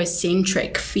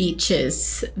Eurocentric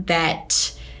features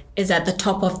that is at the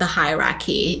top of the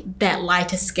hierarchy, that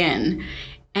lighter skin.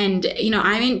 And,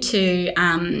 I went to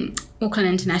Auckland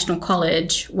International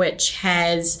College, which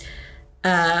has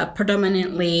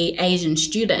predominantly Asian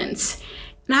students.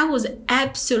 And I was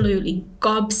absolutely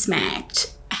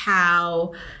gobsmacked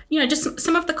how, just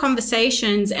some of the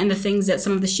conversations and the things that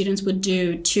some of the students would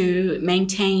do to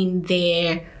maintain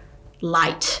their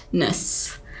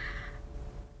lightness.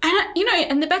 And,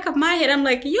 in the back of my head, I'm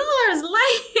like, you're as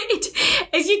light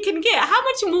as you can get. How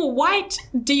much more white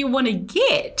do you want to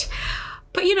get?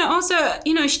 But, also,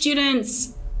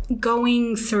 students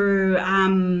going through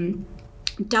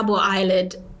double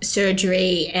eyelid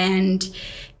surgery and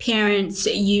parents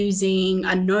using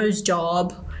a nose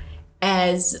job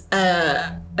as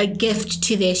a gift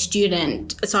to their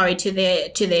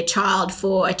to their child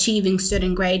for achieving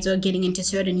certain grades or getting into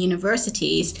certain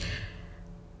universities.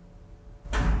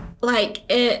 Like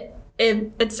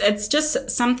it's just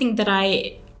something that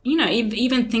I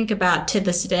even think about to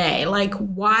this day. Like,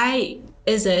 why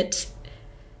is it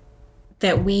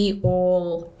that we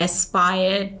all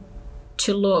aspire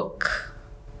to look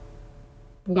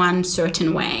one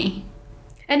certain way?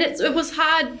 And it was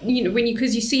hard,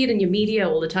 because you see it in your media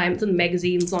all the time. It's in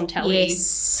magazines, on telly.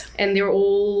 Yes. And they're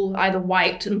all either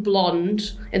white and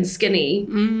blonde and skinny.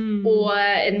 Or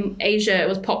in Asia, it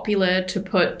was popular to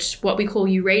put what we call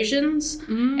Eurasians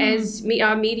as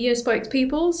our media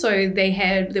spokespeople. So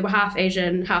they were half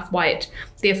Asian, half white,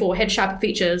 therefore had sharper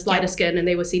features, lighter skin, and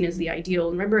they were seen as the ideal.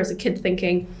 And I remember as a kid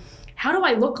thinking, how do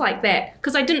I look like that?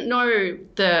 Because I didn't know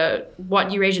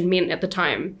what Eurasian meant at the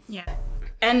time. Yeah.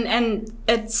 And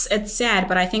it's sad,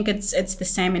 but I think it's the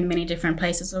same in many different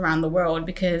places around the world,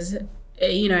 because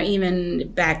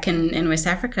even back in West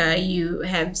Africa, you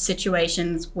have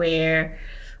situations where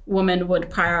women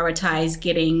would prioritize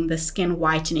getting the skin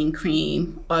whitening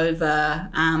cream over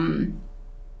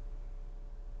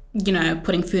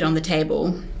putting food on the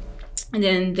table. And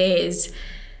then there's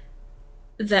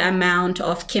the amount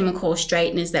of chemical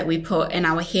straighteners that we put in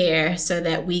our hair so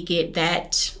that we get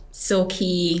that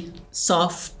silky,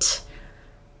 soft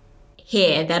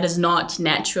hair that is not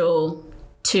natural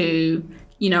to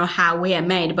how we are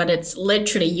made, but it's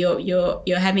literally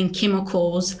you're having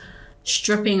chemicals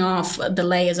stripping off the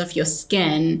layers of your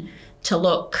skin to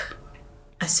look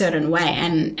a certain way,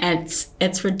 and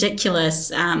it's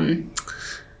ridiculous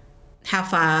how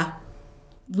far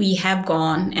we have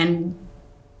gone, and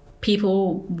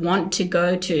people want to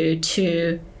go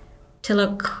to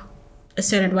look a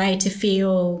certain way, to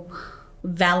feel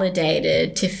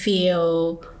validated, to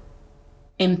feel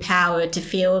empowered, to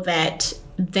feel that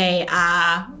they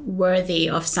are worthy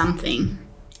of something.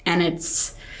 And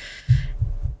it's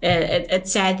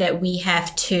sad that we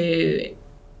have to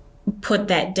put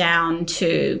that down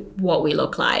to what we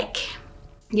look like.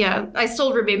 Yeah, I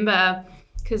still remember,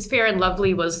 because Fair and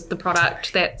Lovely was the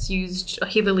product that's used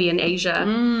heavily in Asia,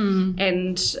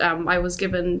 and I was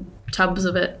given tubs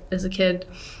of it as a kid.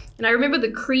 And I remember the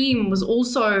cream was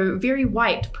also very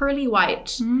white, pearly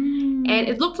white. And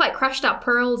it looked like crushed up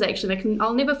pearls, actually.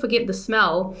 I'll never forget the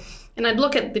smell. And I'd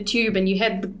look at the tube, and you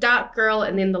had the dark girl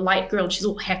and then the light girl, and she's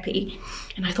all happy.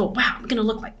 And I thought, wow, I'm going to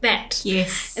look like that.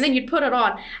 Yes. And then you'd put it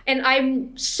on. And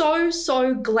I'm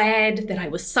so glad that I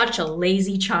was such a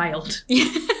lazy child.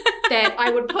 That I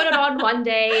would put it on one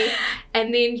day,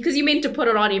 and then, because you meant to put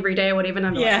it on every day or whatever, and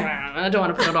I'm like, I don't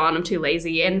want to put it on, I'm too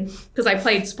lazy. And because I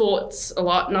played sports a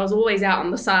lot, and I was always out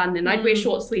in the sun, and I'd wear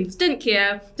short sleeves, didn't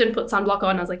care, didn't put sunblock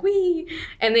on, I was like, wee,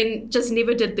 and then just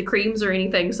never did the creams or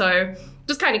anything, so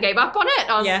just kind of gave up on it.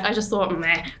 I just thought,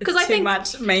 meh. Because I think too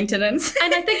much maintenance.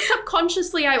 And I think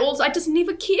subconsciously I just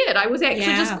never cared. I was actually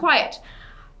just quite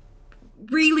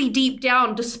really deep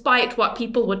down, despite what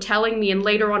people were telling me, and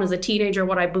later on as a teenager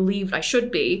what I believed I should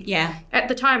be. Yeah. At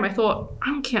the time I thought, I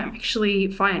don't care, I'm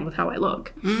actually fine with how I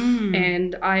look.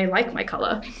 And I like my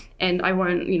colour, and I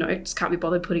won't, just can't be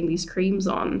bothered putting these creams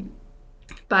on.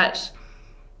 But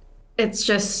it's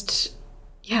just,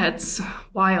 it's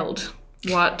wild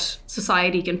what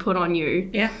society can put on you.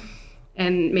 Yeah.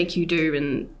 And make you do,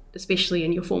 and especially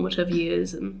in your formative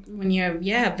years, and when you're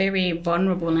very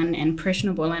vulnerable and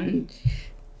impressionable, and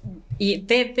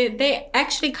they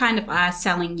actually kind of are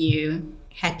selling you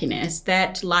happiness.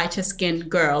 That lighter skinned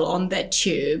girl on that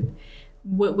tube,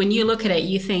 when you look at it,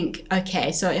 you think,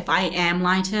 okay, so if I am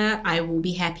lighter, I will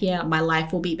be happier, my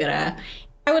life will be better.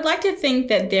 I would like to think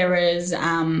that there is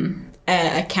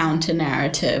a counter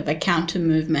narrative, a counter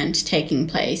movement taking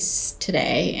place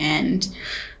today, and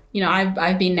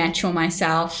I've been natural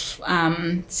myself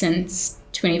since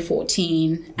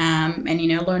 2014, and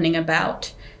learning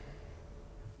about,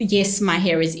 yes, my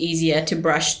hair is easier to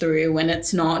brush through when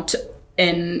it's not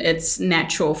in its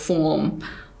natural form,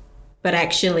 but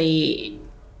actually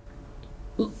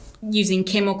using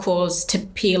chemicals to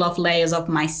peel off layers of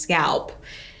my scalp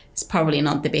is probably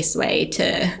not the best way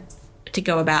to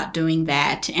go about doing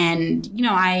that. And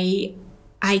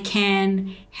I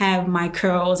can have my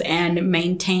curls and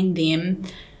maintain them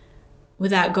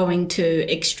without going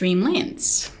to extreme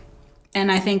lengths.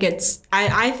 And I think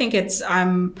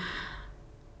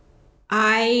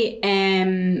I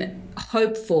am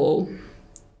hopeful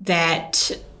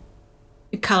that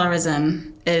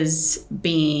colorism is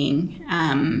being,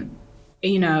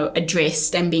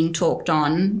 addressed and being talked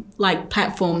on, like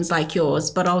platforms like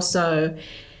yours, but also,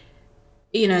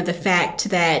 the fact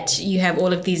that you have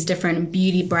all of these different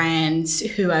beauty brands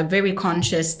who are very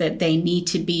conscious that they need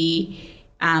to be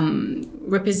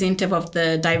representative of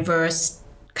the diverse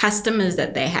customers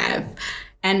that they have.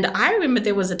 And I remember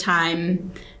there was a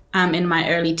time in my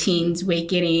early teens where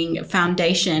getting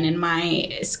foundation in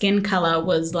my skin color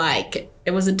was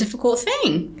it was a difficult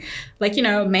thing.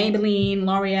 Maybelline,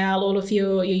 L'Oreal, all of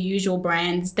your usual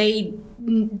brands, they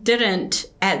didn't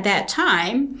at that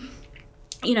time,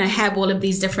 have all of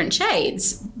these different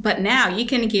shades. But now you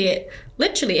can get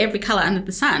literally every color under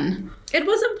the sun. It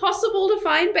was impossible to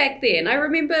find back then. I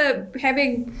remember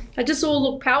I just all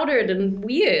looked powdered and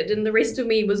weird, and the rest of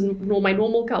me was my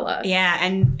normal color. Yeah,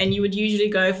 and you would usually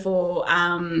go for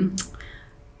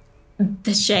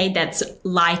the shade that's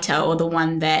lighter, or the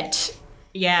one that,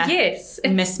 yes,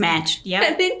 mismatched. Yeah,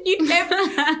 and then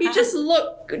you just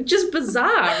look just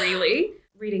bizarre, really.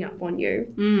 Reading up on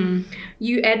you,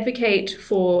 you advocate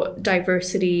for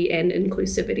diversity and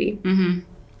inclusivity. Mm-hmm.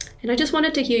 And I just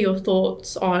wanted to hear your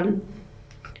thoughts on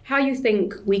how you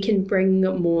think we can bring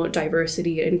more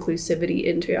diversity and inclusivity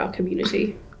into our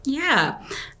community. Yeah.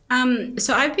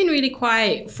 So I've been really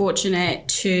quite fortunate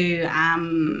to,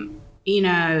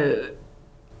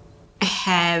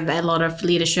 have a lot of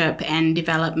leadership and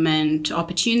development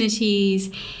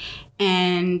opportunities.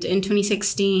 And in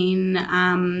 2016,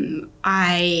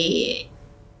 I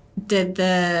did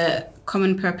the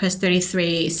Common Purpose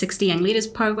 3360 Young Leaders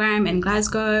program in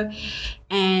Glasgow,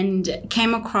 and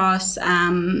came across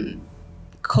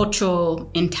cultural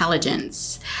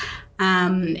intelligence.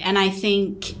 And I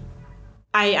think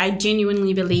I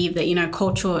genuinely believe that,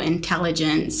 cultural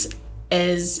intelligence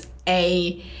is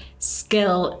a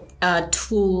skill, a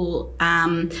tool,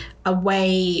 a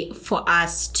way for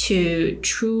us to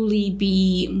truly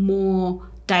be more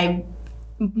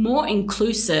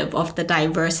inclusive of the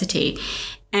diversity.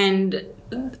 And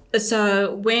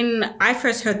so when I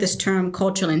first heard this term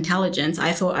cultural intelligence,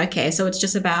 I thought, okay, so it's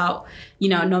just about,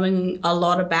 knowing a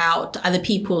lot about other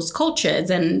people's cultures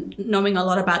and knowing a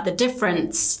lot about the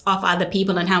difference of other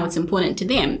people and how it's important to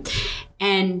them.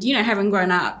 And, having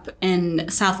grown up in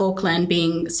South Auckland,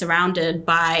 being surrounded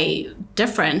by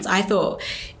difference, I thought,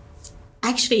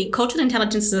 actually, cultural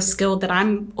intelligence is a skill that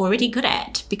I'm already good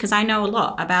at because I know a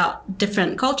lot about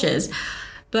different cultures.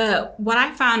 But what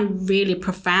I found really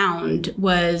profound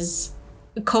was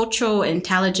cultural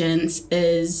intelligence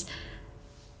is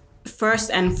first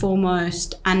and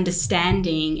foremost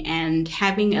understanding and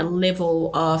having a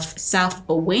level of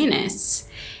self-awareness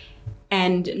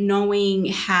and knowing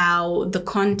how the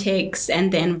context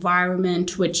and the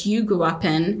environment which you grew up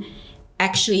in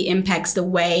actually impacts the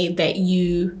way that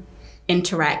you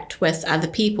interact with other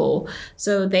people.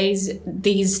 So there's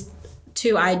these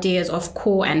two ideas of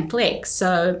core and flex.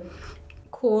 So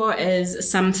core is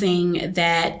something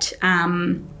that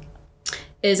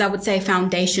is, I would say,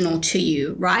 foundational to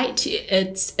you, right?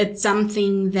 It's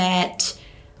something that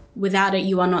without it,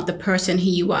 you are not the person who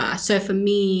you are. So for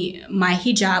me, my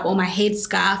hijab or my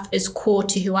headscarf is core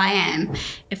to who I am.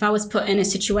 If I was put in a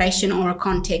situation or a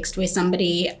context where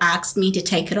somebody asked me to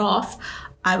take it off,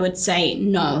 I would say,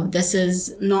 no, this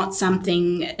is not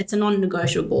something, it's a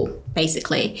non-negotiable,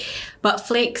 basically. But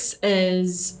flex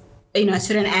is,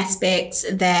 certain aspects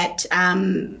that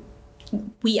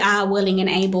we are willing and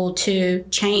able to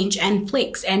change and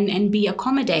flex and be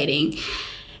accommodating.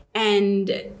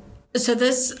 And so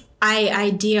this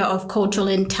idea of cultural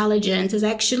intelligence is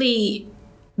actually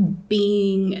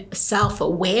being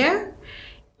self-aware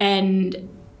and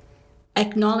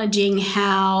acknowledging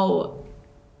how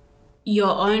your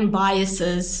own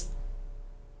biases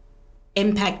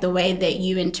impact the way that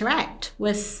you interact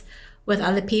with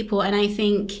other people. And I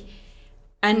think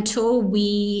until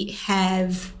we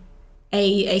have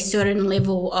a certain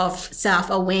level of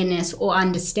self-awareness or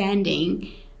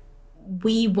understanding,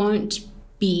 we won't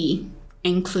be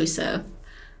inclusive.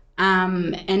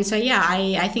 And so,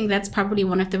 I think that's probably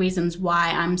one of the reasons why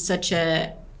I'm such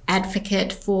a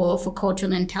advocate for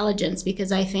cultural intelligence,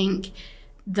 because I think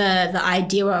the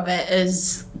idea of it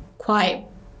is quite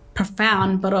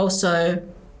profound, but also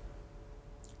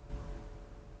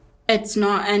it's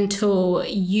not until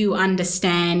you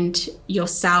understand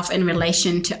yourself in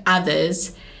relation to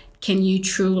others can you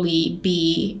truly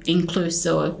be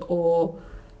inclusive or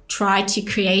try to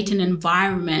create an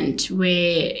environment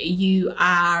where you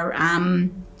are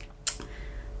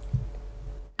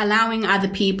allowing other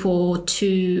people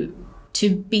to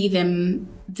be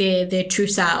their true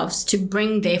selves, to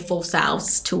bring their full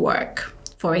selves to work,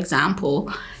 for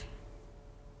example.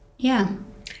 Yeah.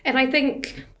 And I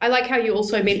think I like how you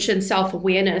also mentioned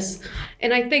self-awareness.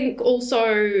 And I think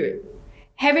also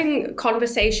having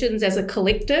conversations as a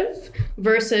collective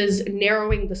versus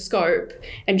narrowing the scope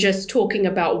and just talking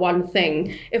about one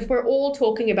thing. If we're all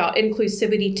talking about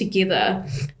inclusivity together,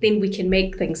 then we can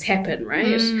make things happen,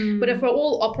 right? But if we're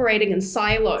all operating in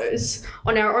silos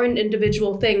on our own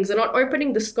individual things and not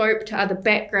opening the scope to other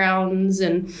backgrounds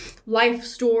and life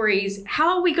stories,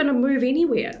 how are we going to move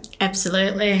anywhere?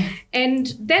 Absolutely.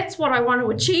 And that's what I want to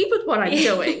achieve with what I'm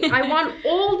doing. I want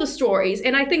all the stories.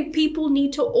 And I think people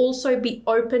need to also be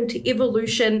open to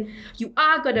evolution. You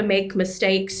are going to make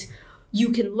mistakes. You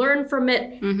can learn from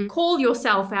it, call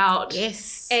yourself out,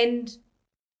 and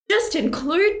just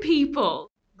include people.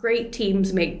 Great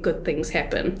teams make good things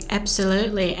happen.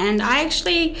 Absolutely. And I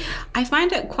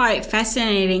find it quite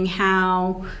fascinating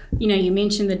how, you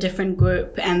mentioned the different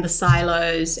group and the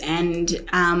silos, and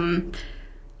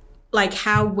like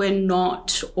how we're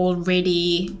not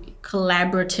already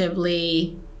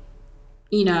collaboratively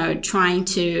trying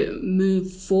to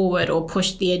move forward or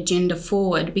push the agenda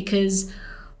forward, because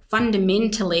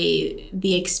fundamentally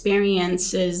the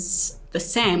experience is the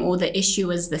same, or the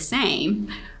issue is the same,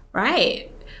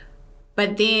 right?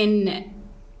 But then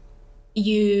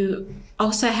you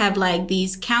also have like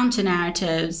these counter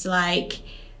narratives, like,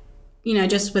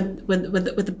 just with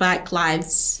the Black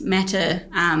Lives Matter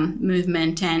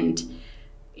movement, and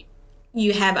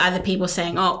you have other people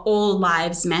saying, oh, all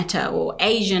lives matter, or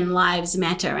Asian lives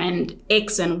matter, and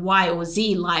X and Y or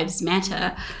Z lives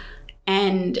matter.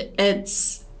 And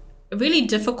it's really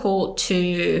difficult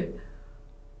to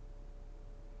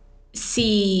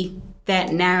see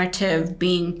that narrative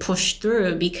being pushed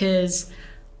through, because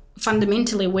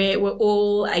fundamentally we're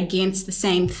all against the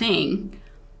same thing.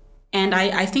 And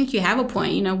I think you have a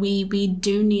point. We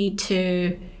do need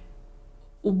to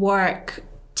work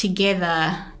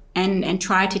together and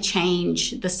try to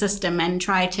change the system and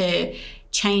try to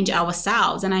change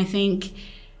ourselves. And I think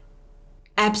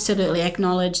absolutely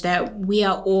acknowledge that we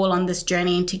are all on this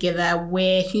journey together.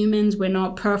 We're humans, we're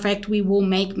not perfect, we will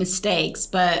make mistakes,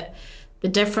 but the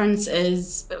difference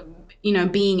is,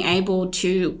 being able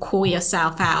to call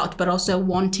yourself out, but also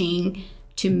wanting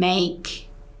to make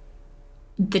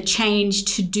the change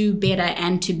to do better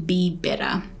and to be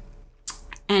better.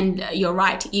 And you're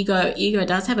right, ego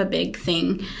does have a big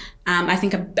thing. I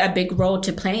think a big role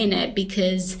to play in it,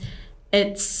 because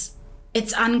it's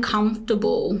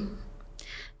uncomfortable.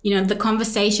 The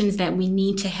conversations that we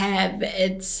need to have,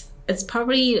 it's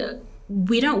probably,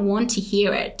 we don't want to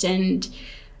hear it. And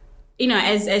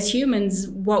as humans,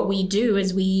 what we do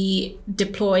is we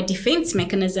deploy defense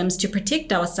mechanisms to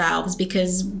protect ourselves,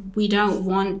 because we don't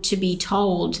want to be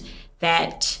told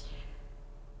that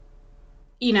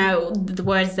the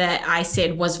words that I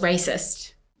said was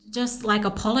racist. Just like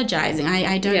apologizing.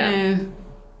 I don't know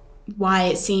why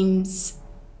it seems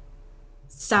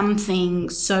something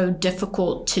so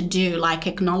difficult to do, like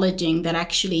acknowledging that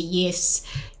actually, yes,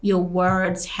 your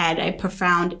words had a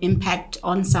profound impact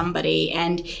on somebody.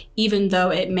 And even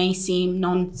though it may seem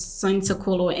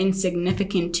nonsensical or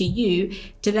insignificant to you,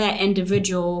 to that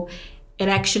individual, it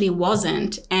actually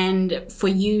wasn't. And for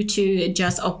you to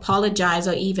just apologize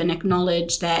or even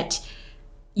acknowledge that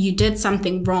you did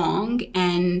something wrong,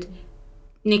 and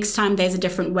next time there's a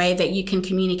different way that you can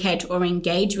communicate or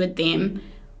engage with them,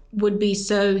 would be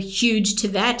so huge to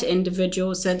that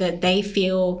individual, so that they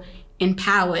feel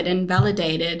empowered and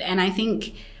validated. And I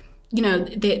think,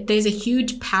 there's a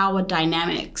huge power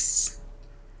dynamics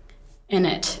in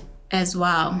it as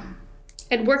well.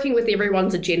 And working with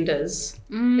everyone's agendas.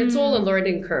 It's all a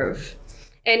learning curve.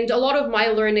 And a lot of my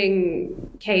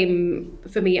learning came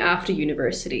for me after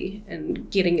university and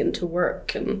getting into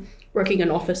work and working in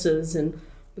offices, and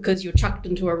because you're chucked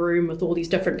into a room with all these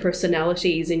different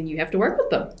personalities and you have to work with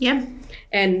them. Yeah.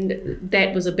 And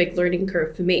that was a big learning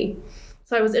curve for me.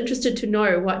 So I was interested to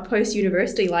know what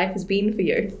post-university life has been for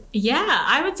you. Yeah,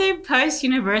 I would say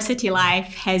post-university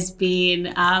life has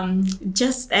been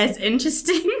just as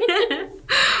interesting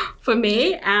for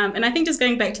me. And I think just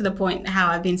going back to the point how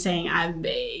I've been saying, I've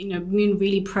been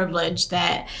really privileged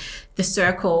that the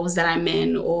circles that I'm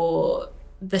in, or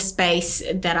the space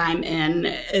that I'm in,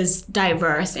 is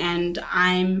diverse. And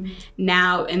I'm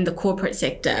now in the corporate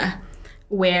sector,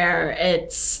 where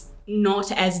it's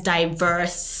not as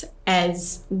diverse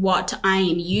as what I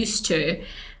am used to.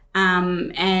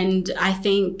 And I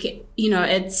think,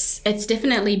 it's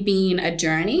definitely been a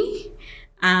journey.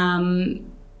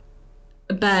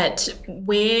 But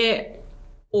where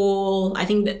all, I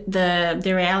think that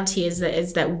the reality is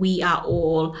that we are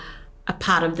all a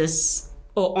part of this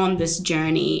or on this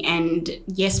journey. And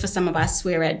yes, for some of us,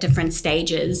 we're at different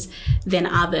stages than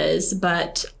others,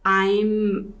 but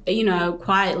I'm,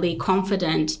 quietly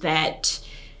confident that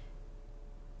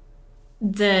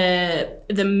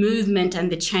the movement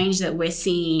and the change that we're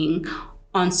seeing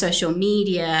on social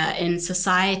media in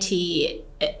society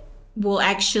will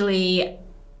actually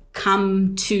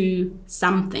come to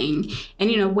something.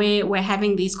 And we're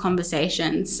having these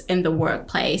conversations in the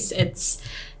workplace. It's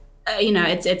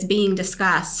it's being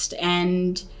discussed,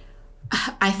 and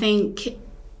I feel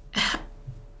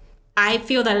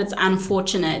that it's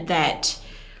unfortunate that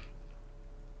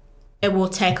it will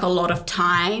take a lot of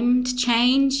time to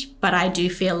change, but I do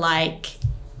feel like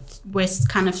we're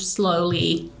kind of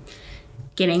slowly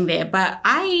getting there. But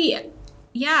I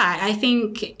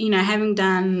think, having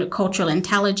done cultural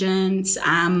intelligence,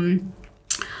 I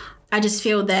just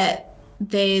feel that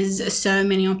there's so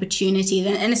many opportunities,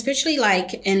 and especially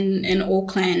like in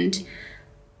Auckland,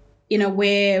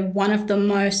 we're one of the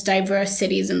most diverse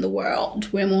cities in the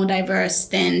world. We're more diverse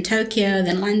than Tokyo,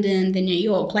 than London, than New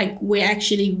York. Like, we're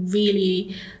actually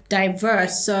really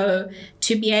diverse. So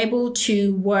to be able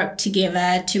to work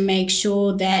together to make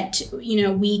sure that,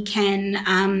 we can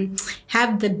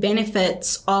have the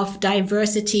benefits of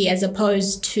diversity as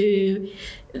opposed to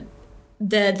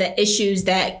the issues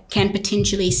that can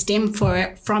potentially stem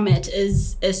from it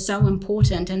is so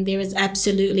important. And there is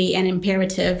absolutely an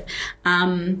imperative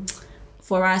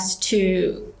for us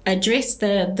to address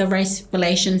the race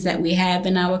relations that we have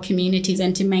in our communities,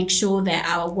 and to make sure that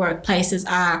our workplaces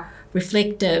are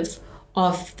reflective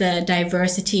of the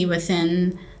diversity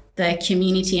within the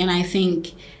community. And I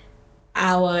think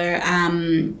our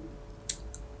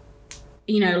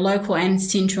local and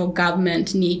central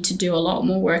government need to do a lot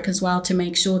more work as well to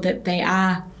make sure that they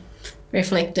are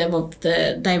reflective of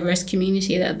the diverse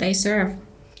community that they serve.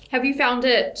 Have you found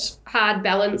it hard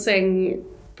balancing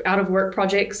out of work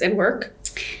projects and work?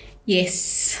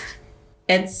 Yes,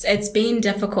 it's been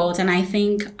difficult, and I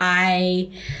think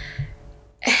I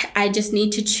just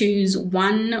need to choose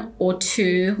one or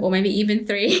two or maybe even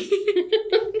three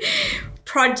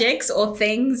projects or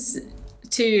things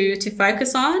to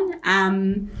focus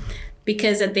on,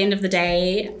 because at the end of the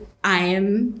day, I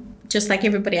am just like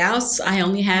everybody else. I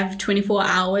only have 24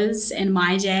 hours in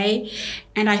my day,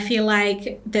 and I feel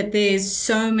like that there's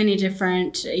so many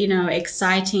different,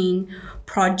 exciting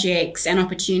projects and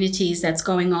opportunities that's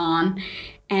going on,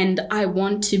 and I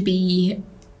want to be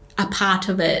a part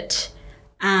of it.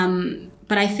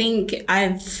 But I think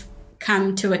I've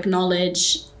come to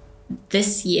acknowledge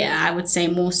this year, I would say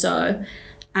more so,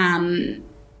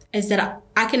 is that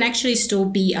I can actually still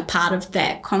be a part of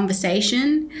that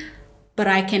conversation, but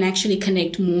I can actually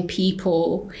connect more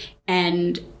people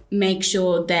and make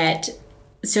sure that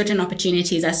certain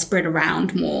opportunities are spread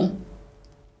around more.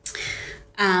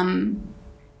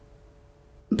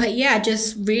 But yeah,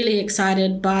 just really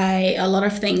excited by a lot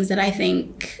of things that I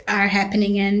think are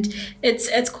happening, and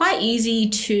it's quite easy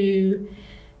to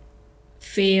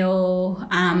feel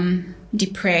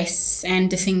depressed and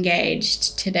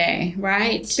disengaged today,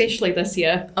 right? Especially this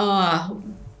year. Oh,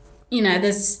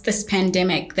 this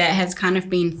pandemic that has kind of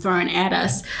been thrown at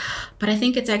us. But I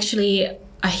think it's actually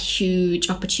a huge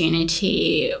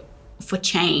opportunity for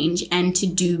change and to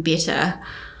do better.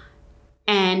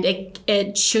 And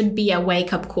it should be a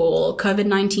wake-up call.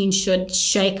 COVID-19 should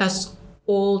shake us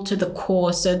all to the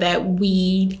core so that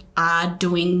we are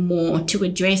doing more to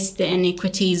address the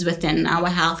inequities within our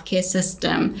healthcare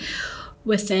system,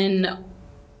 within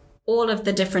all of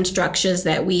the different structures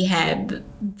that we have,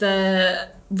 the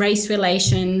race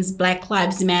relations, Black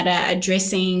Lives Matter,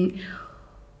 addressing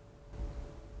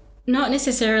not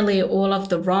necessarily all of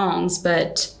the wrongs,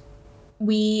 but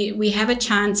we have a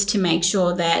chance to make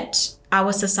sure that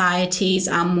our societies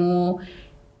are more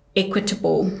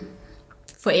equitable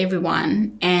for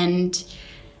everyone. And,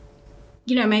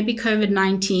 maybe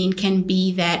COVID-19 can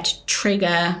be that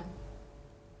trigger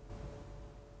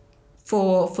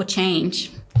for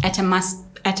change at a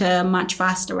much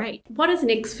faster rate. What is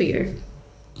next for you?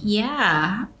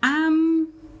 Yeah.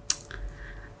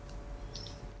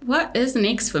 What is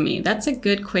next for me? That's a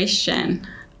good question.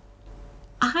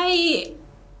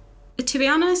 To be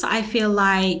honest, I feel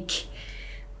like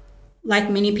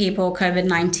many people,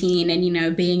 COVID-19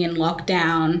 and, being in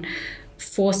lockdown,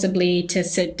 forcibly to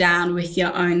sit down with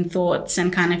your own thoughts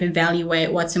and kind of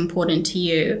evaluate what's important to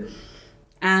you.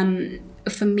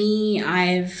 For me,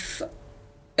 I've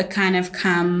kind of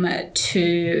come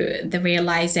to the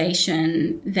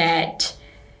realization that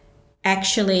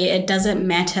actually it doesn't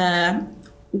matter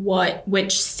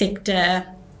which sector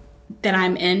that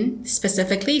I'm in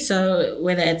specifically. So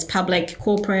whether it's public,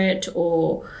 corporate,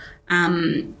 or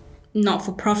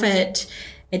not-for-profit,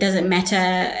 it doesn't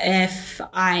matter if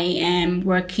I am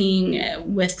working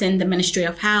within the Ministry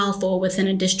of Health or within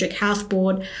a district health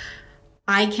board,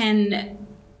 I can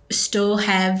still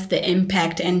have the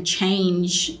impact and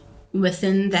change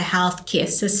within the healthcare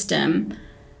system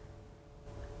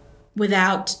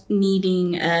without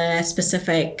needing a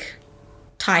specific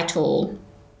title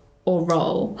or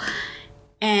role.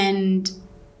 And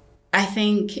I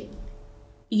think,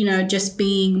 just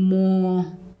being more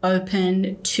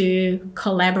open to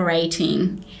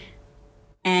collaborating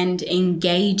and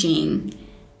engaging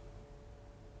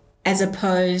as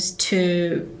opposed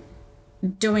to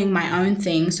doing my own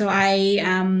thing. So I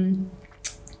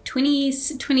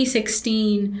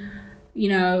 2016,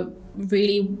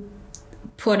 really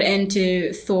put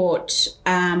into thought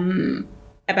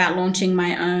about launching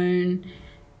my own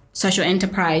social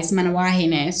enterprise, Mana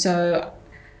Wahine. So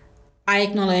I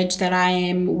acknowledge that I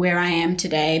am where I am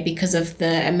today because of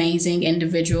the amazing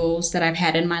individuals that I've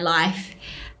had in my life,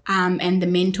 and the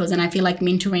mentors. And I feel like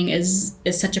mentoring is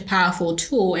such a powerful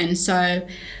tool. And so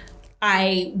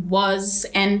I was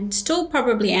and still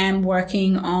probably am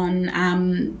working on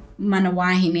Mana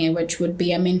Wahine, which would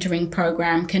be a mentoring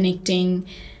program connecting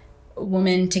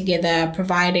women together,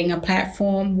 providing a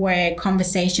platform where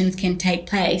conversations can take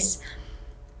place.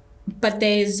 But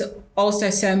there's also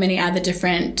so many other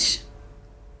different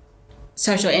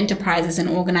social enterprises and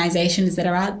organizations that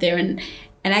are out there. And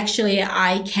actually,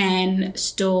 I can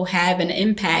still have an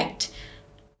impact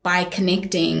by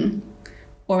connecting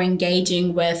or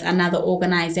engaging with another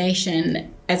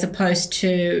organization as opposed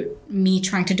to me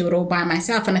trying to do it all by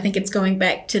myself. And I think it's going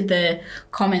back to the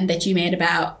comment that you made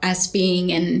about us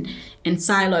being in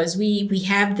silos. We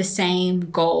have the same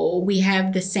goal. We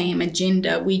have the same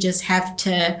agenda. We just have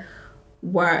to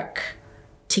work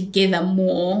together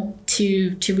more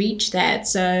to reach that.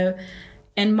 So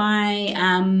in my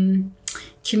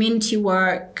community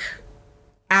work,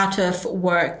 out of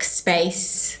work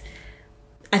space,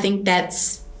 I think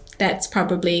that's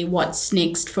probably what's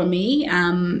next for me,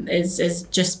 is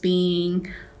just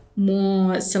being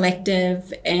more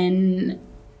selective in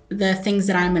the things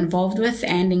that I'm involved with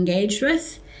and engaged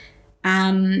with.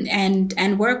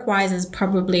 And work-wise is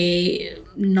probably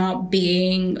not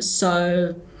being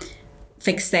so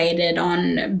fixated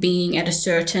on being at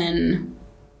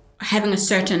having a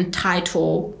certain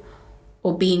title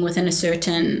or being within a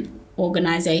certain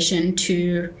organization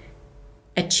to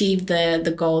achieve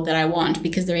the goal that I want,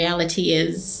 because the reality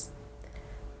is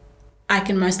I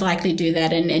can most likely do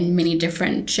that in many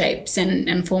different shapes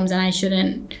and forms, and I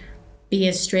shouldn't be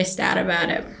as stressed out about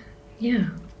it. Yeah.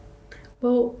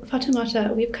 Well,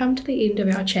 Fatimata, we've come to the end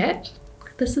of our chat.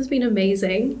 This has been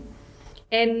amazing.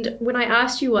 And when I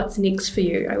asked you what's next for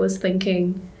you, I was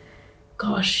thinking,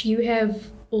 gosh, you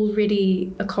have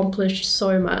already accomplished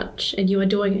so much and you are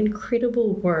doing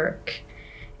incredible work.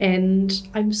 And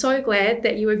I'm so glad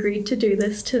that you agreed to do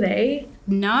this today.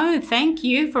 No, thank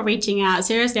you for reaching out.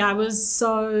 Seriously, I was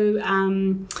so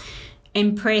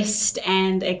impressed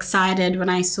and excited when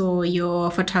I saw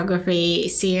your photography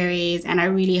series, and I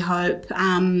really hope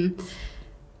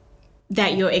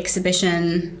that your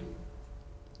exhibition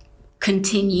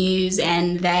continues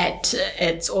and that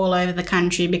it's all over the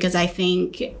country, because I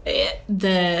think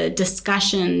the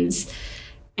discussions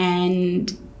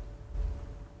and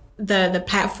the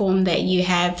platform that you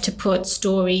have to put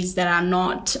stories that are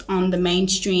not on the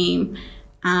mainstream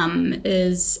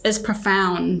is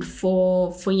profound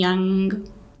for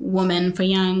young women, for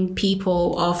young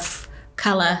people of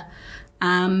color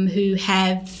who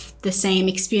have the same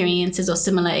experiences or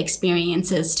similar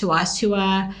experiences to us, who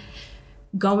are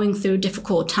going through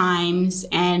difficult times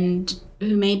and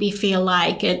who maybe feel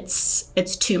like it's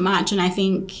too much. And I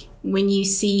think when you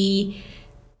see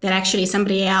that actually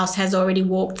somebody else has already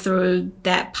walked through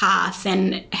that path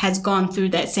and has gone through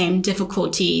that same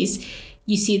difficulties,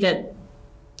 you see that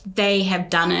they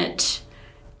have done it.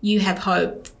 You have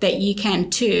hope that you can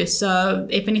too. So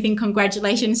if anything,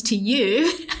 congratulations to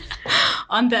you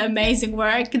on the amazing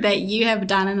work that you have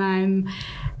done. And I'm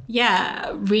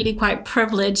really quite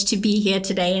privileged to be here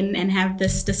today and have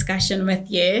this discussion with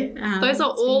you. Those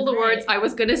are all the words I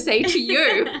was going to say to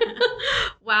you.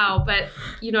 Wow. But,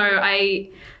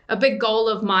 a big goal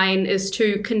of mine is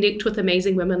to connect with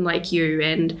amazing women like you.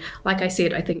 And like I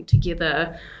said, I think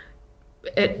together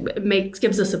it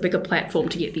gives us a bigger platform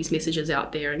to get these messages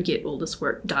out there and get all this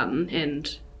work done.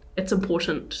 And it's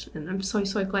important. And I'm so,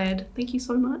 so glad. Thank you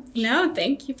so much. No,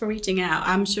 thank you for reaching out.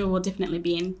 I'm sure we'll definitely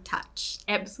be in touch.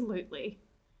 Absolutely.